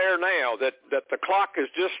right there now, that the clock has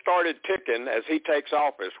just started ticking as he takes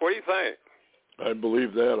office. What do you think? I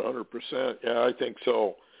believe that 100%. Yeah, I think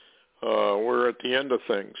so. We're at the end of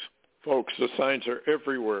things. Folks, the signs are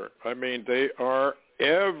everywhere. I mean, they are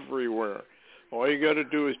everywhere. All you got to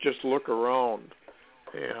do is just look around.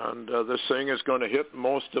 And this thing is going to hit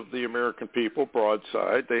most of the American people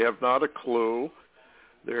broadside. They have not a clue.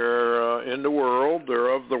 They're in the world. They're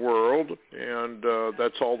of the world. And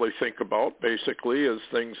that's all they think about, basically, is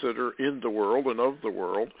things that are in the world and of the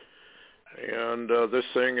world. And this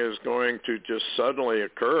thing is going to just suddenly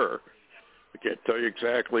occur. I can't tell you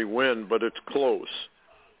exactly when, but it's close.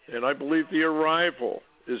 And I believe the arrival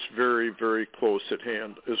is very, very close at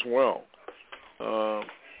hand as well.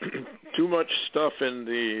 Too much stuff in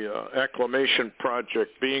the Acclimation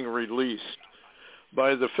Project being released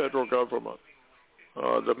by the federal government,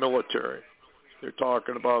 the military. They're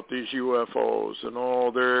talking about these UFOs and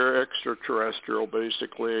all, they're extraterrestrial,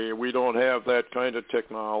 basically. We don't have that kind of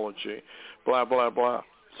technology, blah, blah, blah.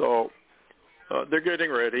 So they're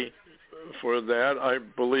getting ready for that. I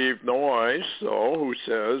believe Noise, though, who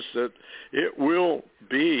says that it will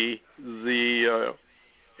be the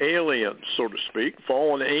aliens, so to speak,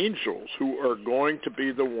 fallen angels, who are going to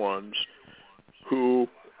be the ones who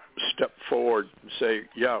step forward and say,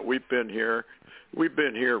 yeah, we've been here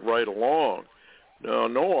right along. Now,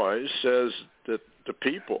 Noise says that the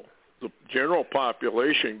people, the general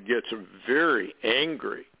population, gets very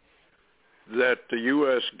angry that the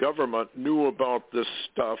U.S. government knew about this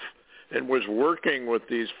stuff and was working with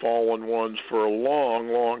these fallen ones for a long,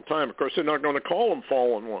 long time. Of course, they're not going to call them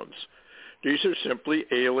fallen ones. These are simply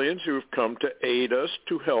aliens who have come to aid us,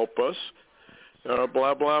 to help us,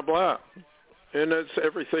 blah, blah, blah. And that's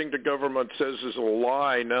everything the government says is a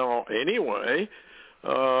lie now anyway.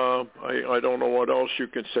 I don't know what else you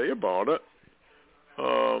can say about it.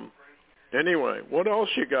 Anyway, what else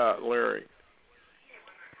you got, Larry?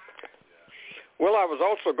 Well, I was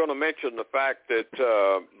also going to mention the fact that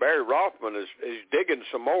Barry Rothman is digging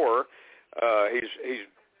some more. He's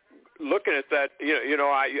looking at that.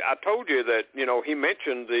 I told you that he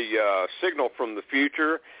mentioned the signal from the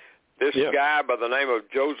future. This guy by the name of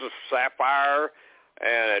Joseph Sapphire,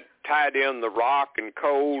 and it tied in the rock and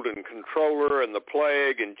cold and controller and the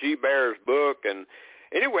plague and G. Bear's book. And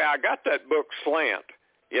anyway, I got that book Slant.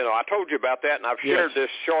 I told you about that, and I've shared this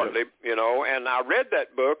shortly, and I read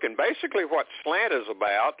that book, and basically what Slant is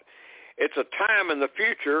about, it's a time in the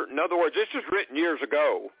future. In other words, this was written years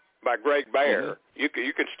ago by Greg Bear. Mm-hmm.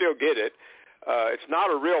 You can still get it. It's not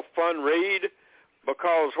a real fun read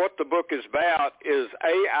because what the book is about is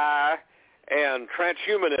AI and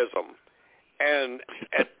transhumanism. And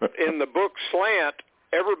in the book Slant,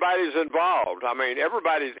 everybody's involved. I mean,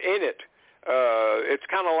 everybody's in it. It's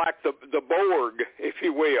kind of like the Borg, if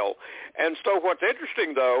you will. And so what's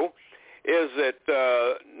interesting, though, is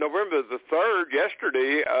that November the 3rd,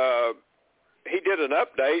 yesterday, he did an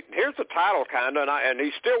update. Here's the title, kind of, and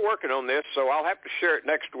he's still working on this, so I'll have to share it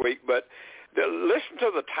next week. But listen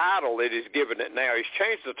to the title that he's given it now. He's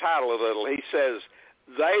changed the title a little. He says,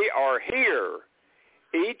 "They are here,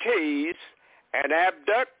 ETs and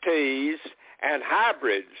abductees and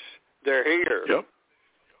hybrids. They're here." Yep.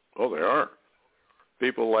 Oh, they are.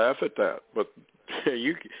 People laugh at that, but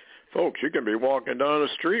folks, you can be walking down the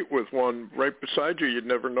street with one right beside you. You'd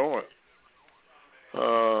never know it.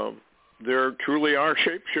 There truly are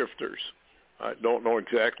shapeshifters. I don't know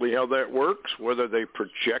exactly how that works, whether they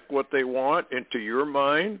project what they want into your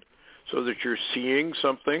mind so that you're seeing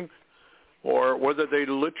something, or whether they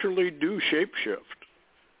literally do shapeshift.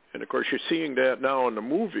 And, of course, you're seeing that now in the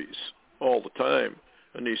movies all the time,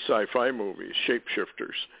 in these sci-fi movies,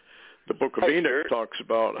 shapeshifters. The Book of Enoch talks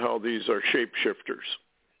about how these are shapeshifters.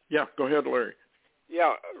 Yeah, go ahead, Larry.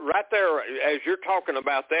 Yeah, right there, as you're talking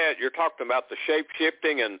about that, you're talking about the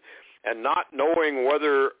shape-shifting and not knowing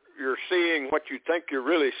whether you're seeing what you think you're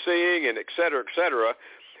really seeing, and et cetera, et cetera.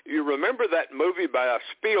 You remember that movie by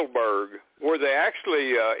Spielberg where they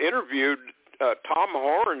actually interviewed Tom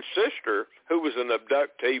Horn's sister, who was an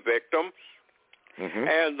abductee victim,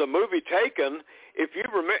 and the movie Taken. If you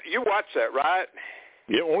remember, you watched that, right?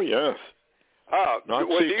 Yeah. Oh, yes.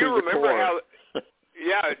 Do you remember how?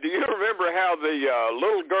 Yeah. Do you remember how the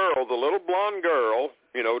little girl, the little blonde girl,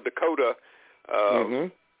 Dakota,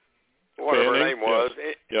 whatever her name was?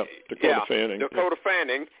 Dakota Fanning. Dakota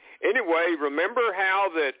Fanning. Anyway, remember how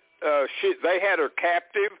that they had her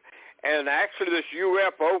captive, and actually this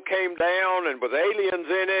UFO came down and with aliens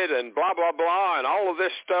in it and blah, blah, blah, and all of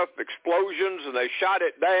this stuff, explosions, and they shot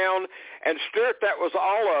it down. And Stuart, that was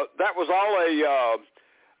all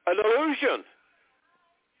an illusion.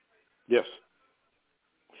 Yes.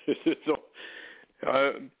 So,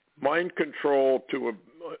 mind control to an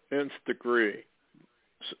nth degree.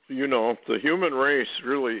 You know, the human race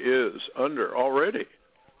really is under already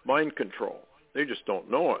mind control. They just don't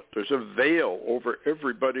know it. There's a veil over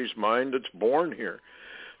everybody's mind that's born here.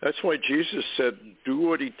 That's why Jesus said, do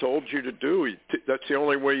what he told you to do. That's the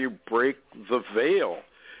only way you break the veil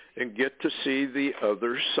and get to see the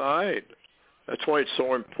other side. That's why it's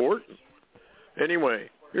so important. Anyway,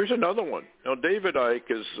 here's another one. Now, David Icke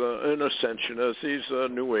is an ascensionist. He's a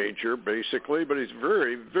New Ager, basically, but he's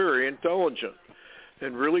very, very intelligent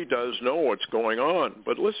and really does know what's going on.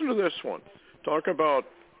 But listen to this one. Talk about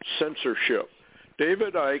censorship.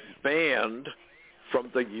 David Icke banned from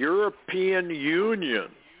the European Union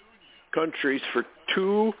countries for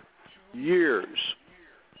 2 years.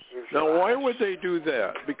 Now, why would they do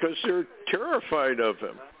that? Because they're terrified of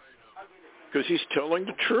him. Because he's telling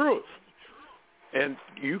the truth. And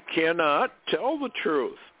you cannot tell the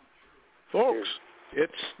truth. Folks,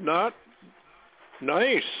 it's not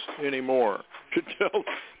nice anymore to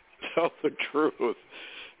tell the truth.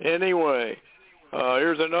 Anyway,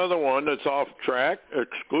 here's another one that's off track.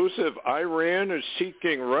 Exclusive. Iran is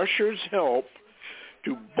seeking Russia's help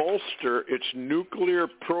to bolster its nuclear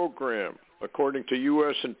program, according to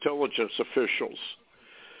U.S. intelligence officials.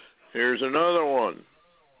 Here's another one.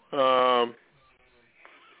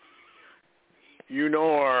 You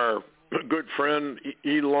know our good friend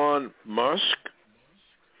Elon Musk?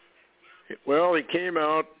 Well, he came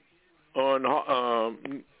out on,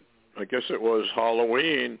 I guess it was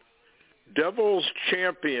Halloween, Devil's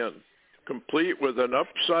Champion, complete with an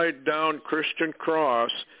upside-down Christian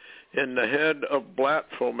cross in the head of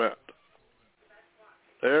Baphomet.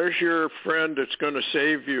 There's your friend that's going to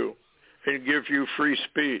save you and give you free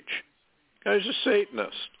speech. Guy's a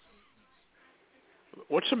Satanist.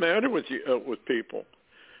 What's the matter with you, with people?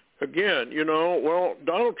 Again, you know, well,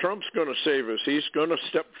 Donald Trump's going to save us. He's going to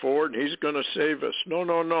step forward and he's going to save us.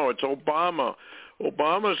 No, it's Obama.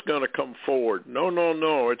 Obama's going to come forward.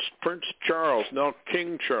 No, it's Prince Charles, now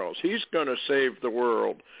King Charles. He's going to save the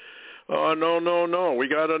world. No. We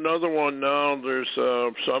got another one now.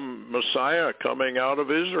 There's some Messiah coming out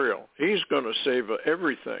of Israel. He's going to save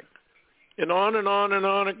everything. And on and on and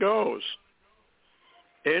on it goes.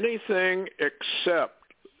 Anything except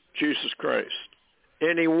Jesus Christ.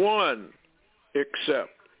 Anyone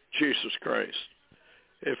except Jesus Christ.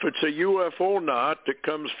 If it's a UFO knot that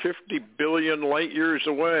comes 50 billion light years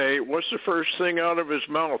away, what's the first thing out of his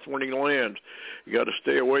mouth when he lands? You got to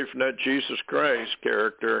stay away from that Jesus Christ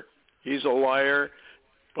character. He's a liar,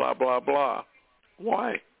 blah, blah, blah.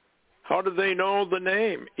 Why? How do they know the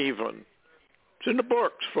name even? It's in the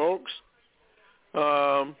books, folks.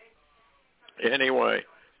 Anyway,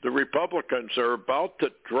 the Republicans are about to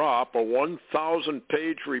drop a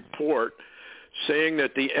 1,000-page report saying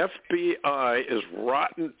that the FBI is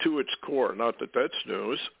rotten to its core. Not that that's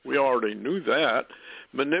news. We already knew that.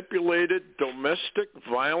 Manipulated domestic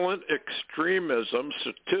violent extremism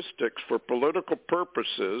statistics for political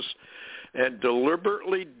purposes and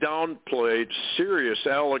deliberately downplayed serious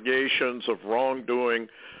allegations of wrongdoing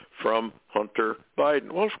from Hunter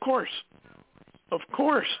Biden. Well, of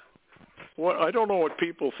course. What, I don't know what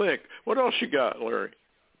people think. What else you got, Larry?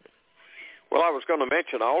 Well, I was going to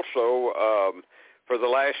mention also, for the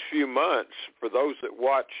last few months, for those that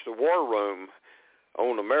watch the War Room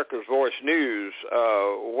on America's Voice News,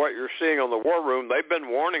 what you're seeing on the War Room, they've been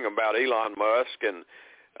warning about Elon Musk and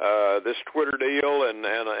this Twitter deal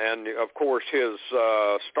and of course his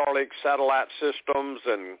Starlink satellite systems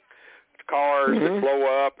and cars that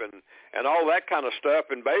blow up and all that kind of stuff.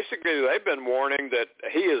 And basically they've been warning that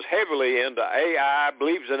he is heavily into AI,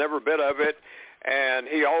 believes in every bit of it, and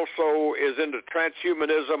he also is into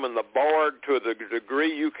transhumanism and the Borg to the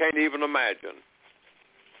degree you can't even imagine.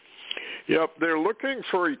 Yep, they're looking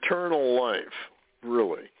for eternal life,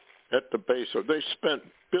 really, at the base of. They spent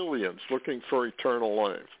billions looking for eternal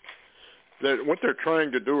life. What they're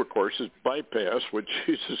trying to do, of course, is bypass what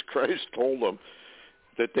Jesus Christ told them,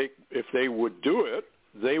 that if they would do it,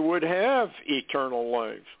 they would have eternal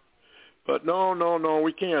life. But no,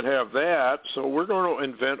 we can't have that, so we're going to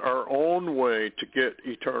invent our own way to get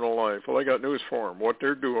eternal life. Well, I got news for them. What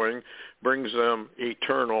they're doing brings them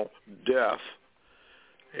eternal death.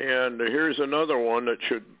 And here's another one that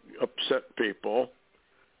should upset people.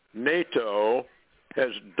 NATO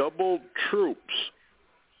has doubled troops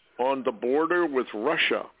on the border with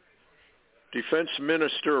Russia Defense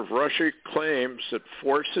Minister of Russia claims that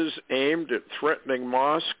forces aimed at threatening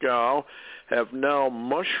Moscow have now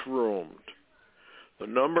mushroomed. The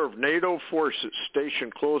number of NATO forces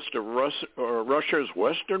stationed close to Russia's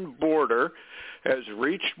western border has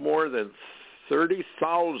reached more than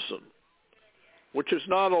 30,000, which is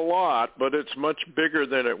not a lot, but it's much bigger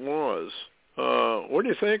than it was. What do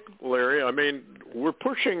you think, Larry? I mean, we're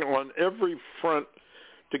pushing on every front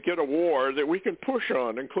to get a war that we can push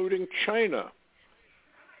on, including China.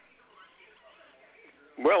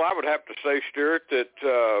 Well, I would have to say, Stuart,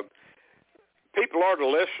 that people are to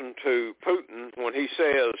listen to Putin when he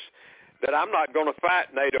says that I'm not going to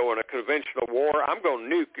fight NATO in a conventional war, I'm going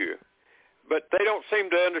to nuke you. But they don't seem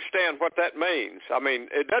to understand what that means. I mean,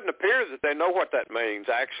 it doesn't appear that they know what that means,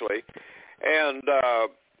 actually. And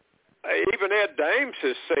even Ed Dames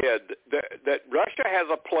has said that Russia has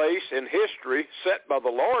a place in history set by the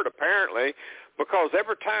Lord, apparently, because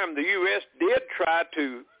every time the U.S. did try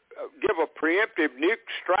to give a preemptive nuke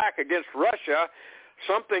strike against Russia,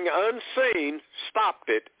 something unseen stopped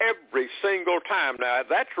it every single time. Now,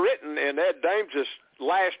 that's written in Ed Dames'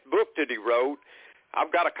 last book that he wrote.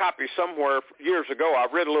 I've got a copy somewhere years ago.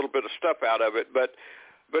 I've read a little bit of stuff out of it, but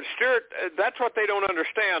Stuart, that's what they don't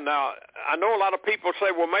understand. Now, I know a lot of people say,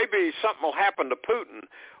 well, maybe something will happen to Putin.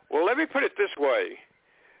 Well, let me put it this way.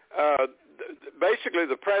 Basically,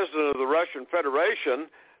 the president of the Russian Federation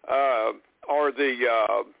or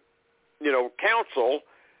the, council,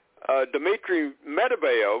 Dmitry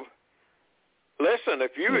Medvedev, listen,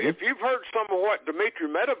 if you've heard some of what Dmitry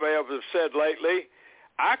Medvedev has said lately,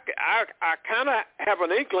 I kind of have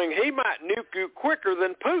an inkling he might nuke you quicker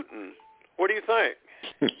than Putin. What do you think?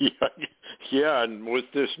 Yeah, and with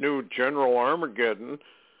this new General Armageddon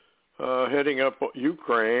heading up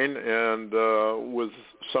Ukraine, and with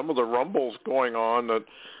some of the rumbles going on that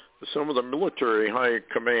some of the military high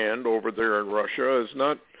command over there in Russia is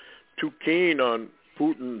not too keen on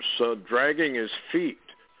Putin's dragging his feet.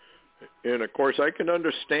 And, of course, I can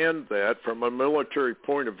understand that from a military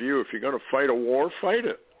point of view. If you're going to fight a war, fight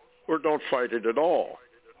it, or don't fight it at all.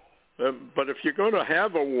 But if you're going to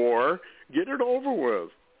have a war, get it over with.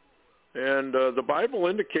 And the Bible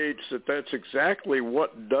indicates that that's exactly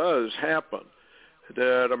what does happen,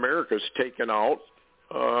 that America's taken out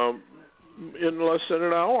in less than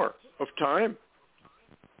an hour of time.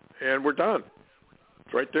 And we're done.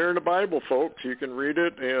 It's right there in the Bible, folks. You can read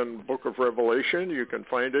it in the book of Revelation. You can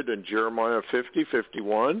find it in Jeremiah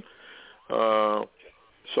 50:51.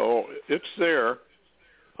 So it's there.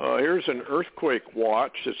 Here's an earthquake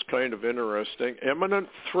watch that's kind of interesting. Imminent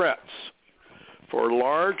threats for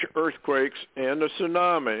large earthquakes and a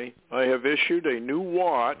tsunami. I have issued a new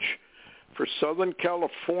watch for Southern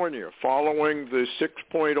California following the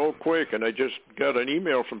 6.0 quake, and I just got an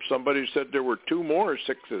email from somebody who said there were 2 more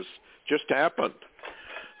 6s just happened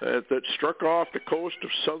that struck off the coast of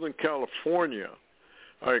Southern California.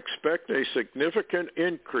 I expect a significant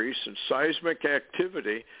increase in seismic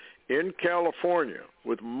activity in California,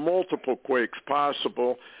 with multiple quakes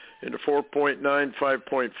possible in the 4.9,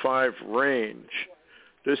 5.5 range.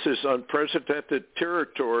 This is unprecedented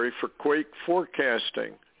territory for quake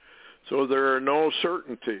forecasting, so there are no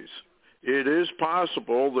certainties. It is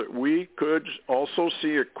possible that we could also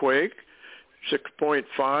see a quake,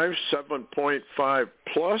 6.5, 7.5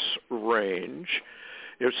 plus range,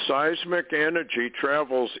 if seismic energy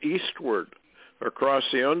travels eastward across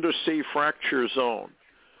the undersea fracture zone.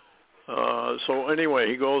 So anyway,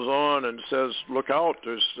 he goes on and says, look out,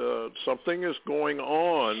 there's something is going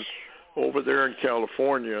on over there in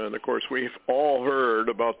California. And, of course, we've all heard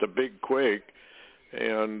about the big quake.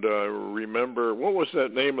 And remember, what was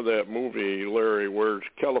that name of that movie, Larry, where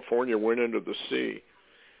California went into the sea?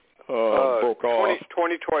 Broke off.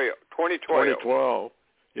 2012.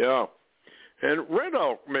 Yeah. And Red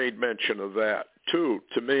Elk made mention of that, too,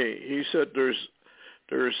 to me. He said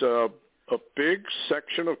there's a big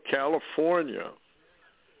section of California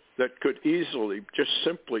that could easily just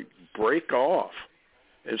simply break off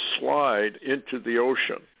and slide into the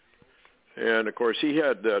ocean. And, of course, he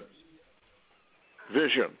had that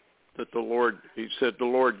vision that he said the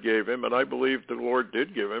Lord gave him, and I believe the Lord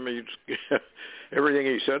did give him. Everything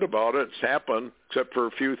he said about it's happened, except for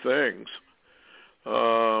a few things.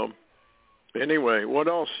 Anyway, what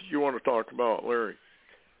else you want to talk about, Larry?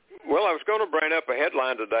 Well, I was going to bring up a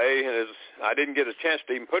headline today, and I didn't get a chance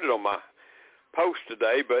to even put it on my post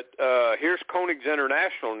today, but here's Koenig's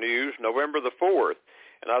International News, November the 4th.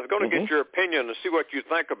 And I was going to get your opinion and see what you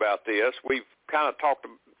think about this. We've kind of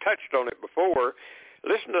touched on it before.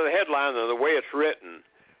 Listen to the headline and the way it's written.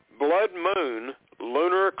 Blood moon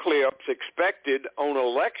lunar eclipse expected on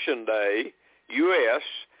Election Day, U.S.,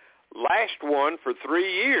 last one for 3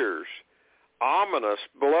 years. Ominous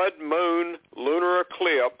blood moon lunar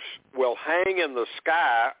eclipse will hang in the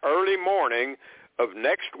sky early morning of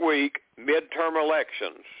next week, midterm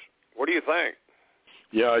elections. What do you think?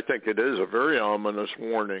 Yeah, I think it is a very ominous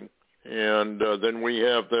warning. And then we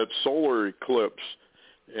have that solar eclipse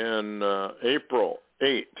in April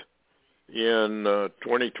 8th in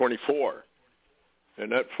 2024.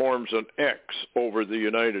 And that forms an X over the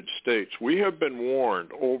United States. We have been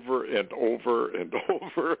warned over and over and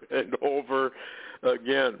over and over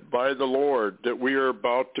again by the Lord that we are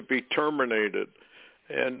about to be terminated.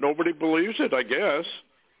 And nobody believes it, I guess,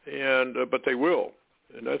 but they will.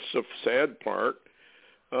 And that's the sad part.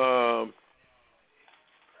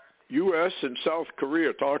 U.S. and South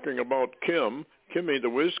Korea, talking about Kimmy the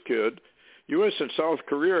Whiz Kid, U.S. and South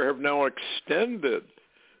Korea have now extended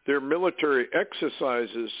their military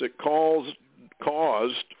exercises that caused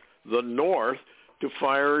the North to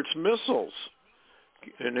fire its missiles.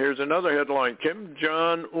 And here's another headline. Kim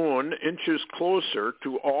Jong-un inches closer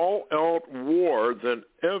to all-out war than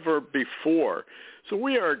ever before. So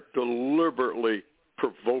we are deliberately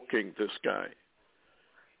provoking this guy.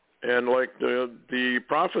 And like the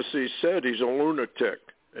prophecy said, he's a lunatic.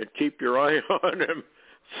 And keep your eye on him.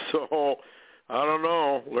 So I don't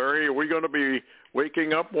know, Larry, are we going to be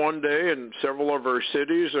waking up one day and several of our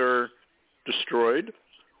cities are destroyed?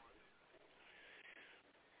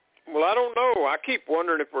 Well, I don't know. I keep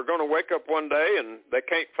wondering if we're going to wake up one day and they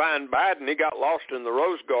can't find Biden. He got lost in the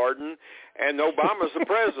Rose Garden, and Obama's the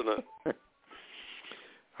president.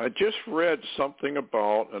 I just read something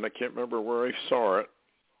about, and I can't remember where I saw it,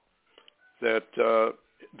 that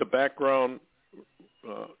the background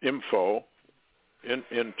info,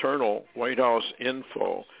 internal White House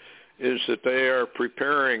info, is that they are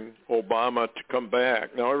preparing Obama to come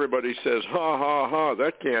back. Now everybody says, ha, ha, ha,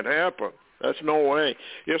 that can't happen. That's no way.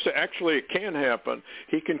 Yes, actually it can happen.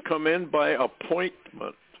 He can come in by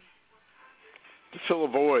appointment to fill a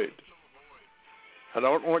void. I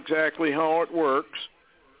don't know exactly how it works.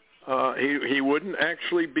 He wouldn't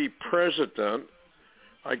actually be president.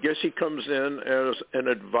 I guess he comes in as an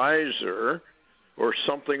advisor or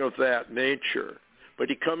something of that nature. But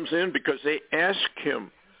he comes in because they ask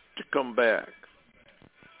him to come back.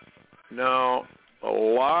 Now, a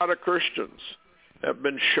lot of Christians have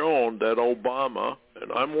been shown that Obama,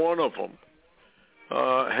 and I'm one of them,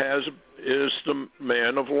 is the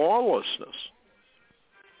man of lawlessness.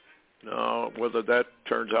 Now, whether that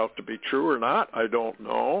turns out to be true or not, I don't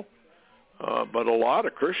know. But a lot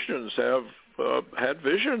of Christians have had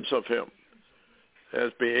visions of him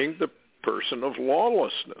as being the person of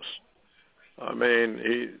lawlessness. I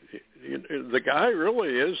mean, the guy really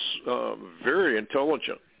is very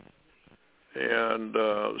intelligent and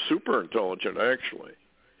super intelligent, actually.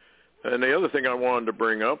 And the other thing I wanted to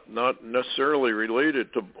bring up, not necessarily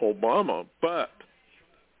related to Obama, but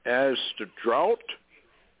as the drought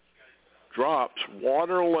drops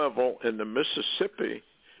water level in the Mississippi,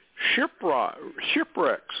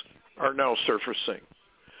 shipwrecks are now surfacing.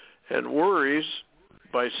 And worries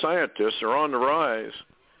by scientists are on the rise.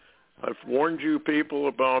 I've warned you people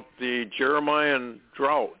about the Jeremiah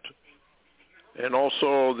drought and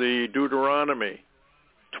also the Deuteronomy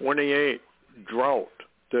 28 drought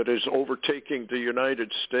that is overtaking the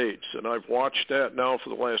United States. And I've watched that now for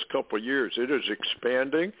the last couple of years. It is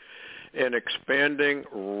expanding and expanding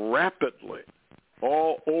rapidly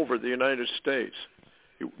all over the United States.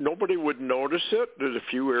 Nobody would notice it. There's a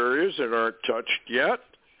few areas that aren't touched yet,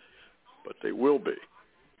 but they will be.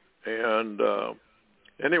 And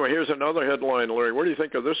anyway, here's another headline, Larry. What do you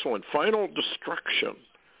think of this one? Final destruction.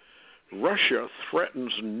 Russia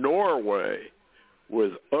threatens Norway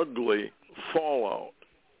with ugly fallout.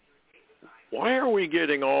 Why are we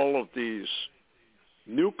getting all of these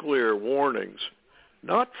nuclear warnings,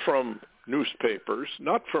 not from newspapers,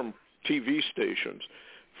 not from TV stations,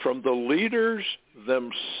 from the leaders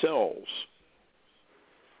themselves?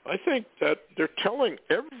 I think that they're telling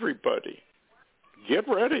everybody, get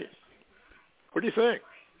ready. What do you think?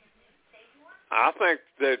 I think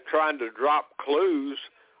they're trying to drop clues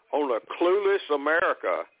on a clueless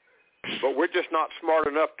America, but we're just not smart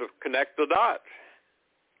enough to connect the dots.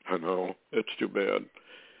 I know. It's too bad.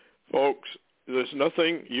 Folks, there's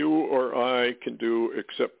nothing you or I can do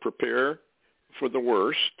except prepare for the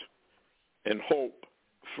worst and hope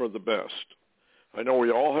for the best. I know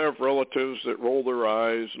we all have relatives that roll their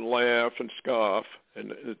eyes and laugh and scoff,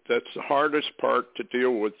 and that's the hardest part to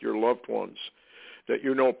deal with your loved ones, that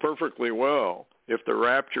you know perfectly well, if the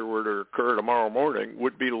rapture were to occur tomorrow morning,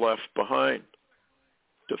 would be left behind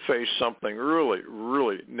to face something really,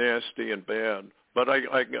 really nasty and bad. But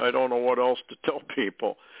I don't know what else to tell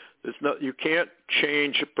people. You can't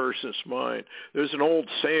change a person's mind. There's an old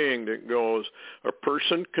saying that goes, a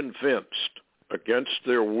person convinced against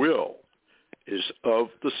their will is of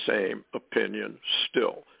the same opinion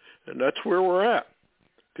still. And that's where we're at.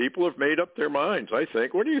 People have made up their minds, I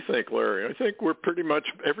think. What do you think, Larry? I think we're pretty much,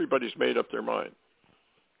 everybody's made up their mind.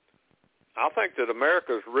 I think that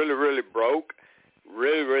America's really, really broke,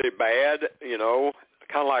 really, really bad, you know,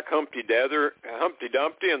 kind of like Humpty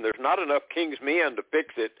Dumpty, and there's not enough king's men to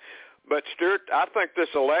fix it. But, Stuart, I think this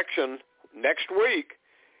election next week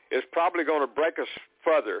is probably going to break us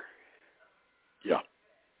further. Yeah,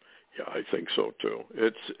 I think so, too.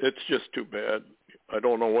 It's just too bad. I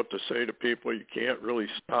don't know what to say to people. You can't really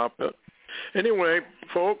stop it. Anyway,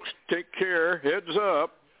 folks, take care. Heads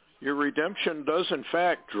up. Your redemption does, in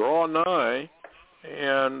fact, draw nigh.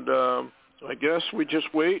 And I guess we just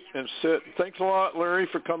wait and sit. Thanks a lot, Larry,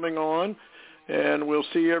 for coming on. And we'll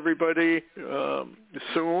see everybody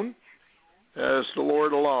soon as the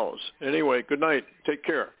Lord allows. Anyway, good night. Take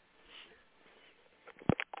care.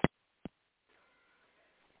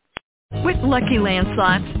 With Lucky Land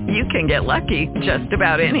Slots, you can get lucky just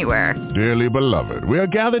about anywhere. Dearly beloved, we are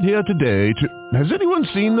gathered here today to... Has anyone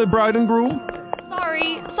seen the bride and groom?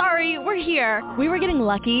 Sorry, we're here. We were getting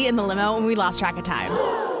lucky in the limo and we lost track of time.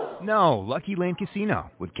 No, Lucky Land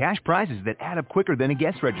Casino, with cash prizes that add up quicker than a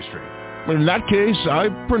guest registry. In that case, I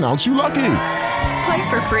pronounce you lucky. Play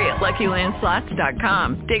for free at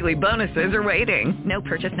LuckyLandSlots.com. Daily bonuses are waiting. No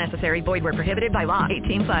purchase necessary. Void where prohibited by law.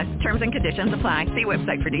 18+. Terms and conditions apply. See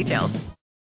website for details.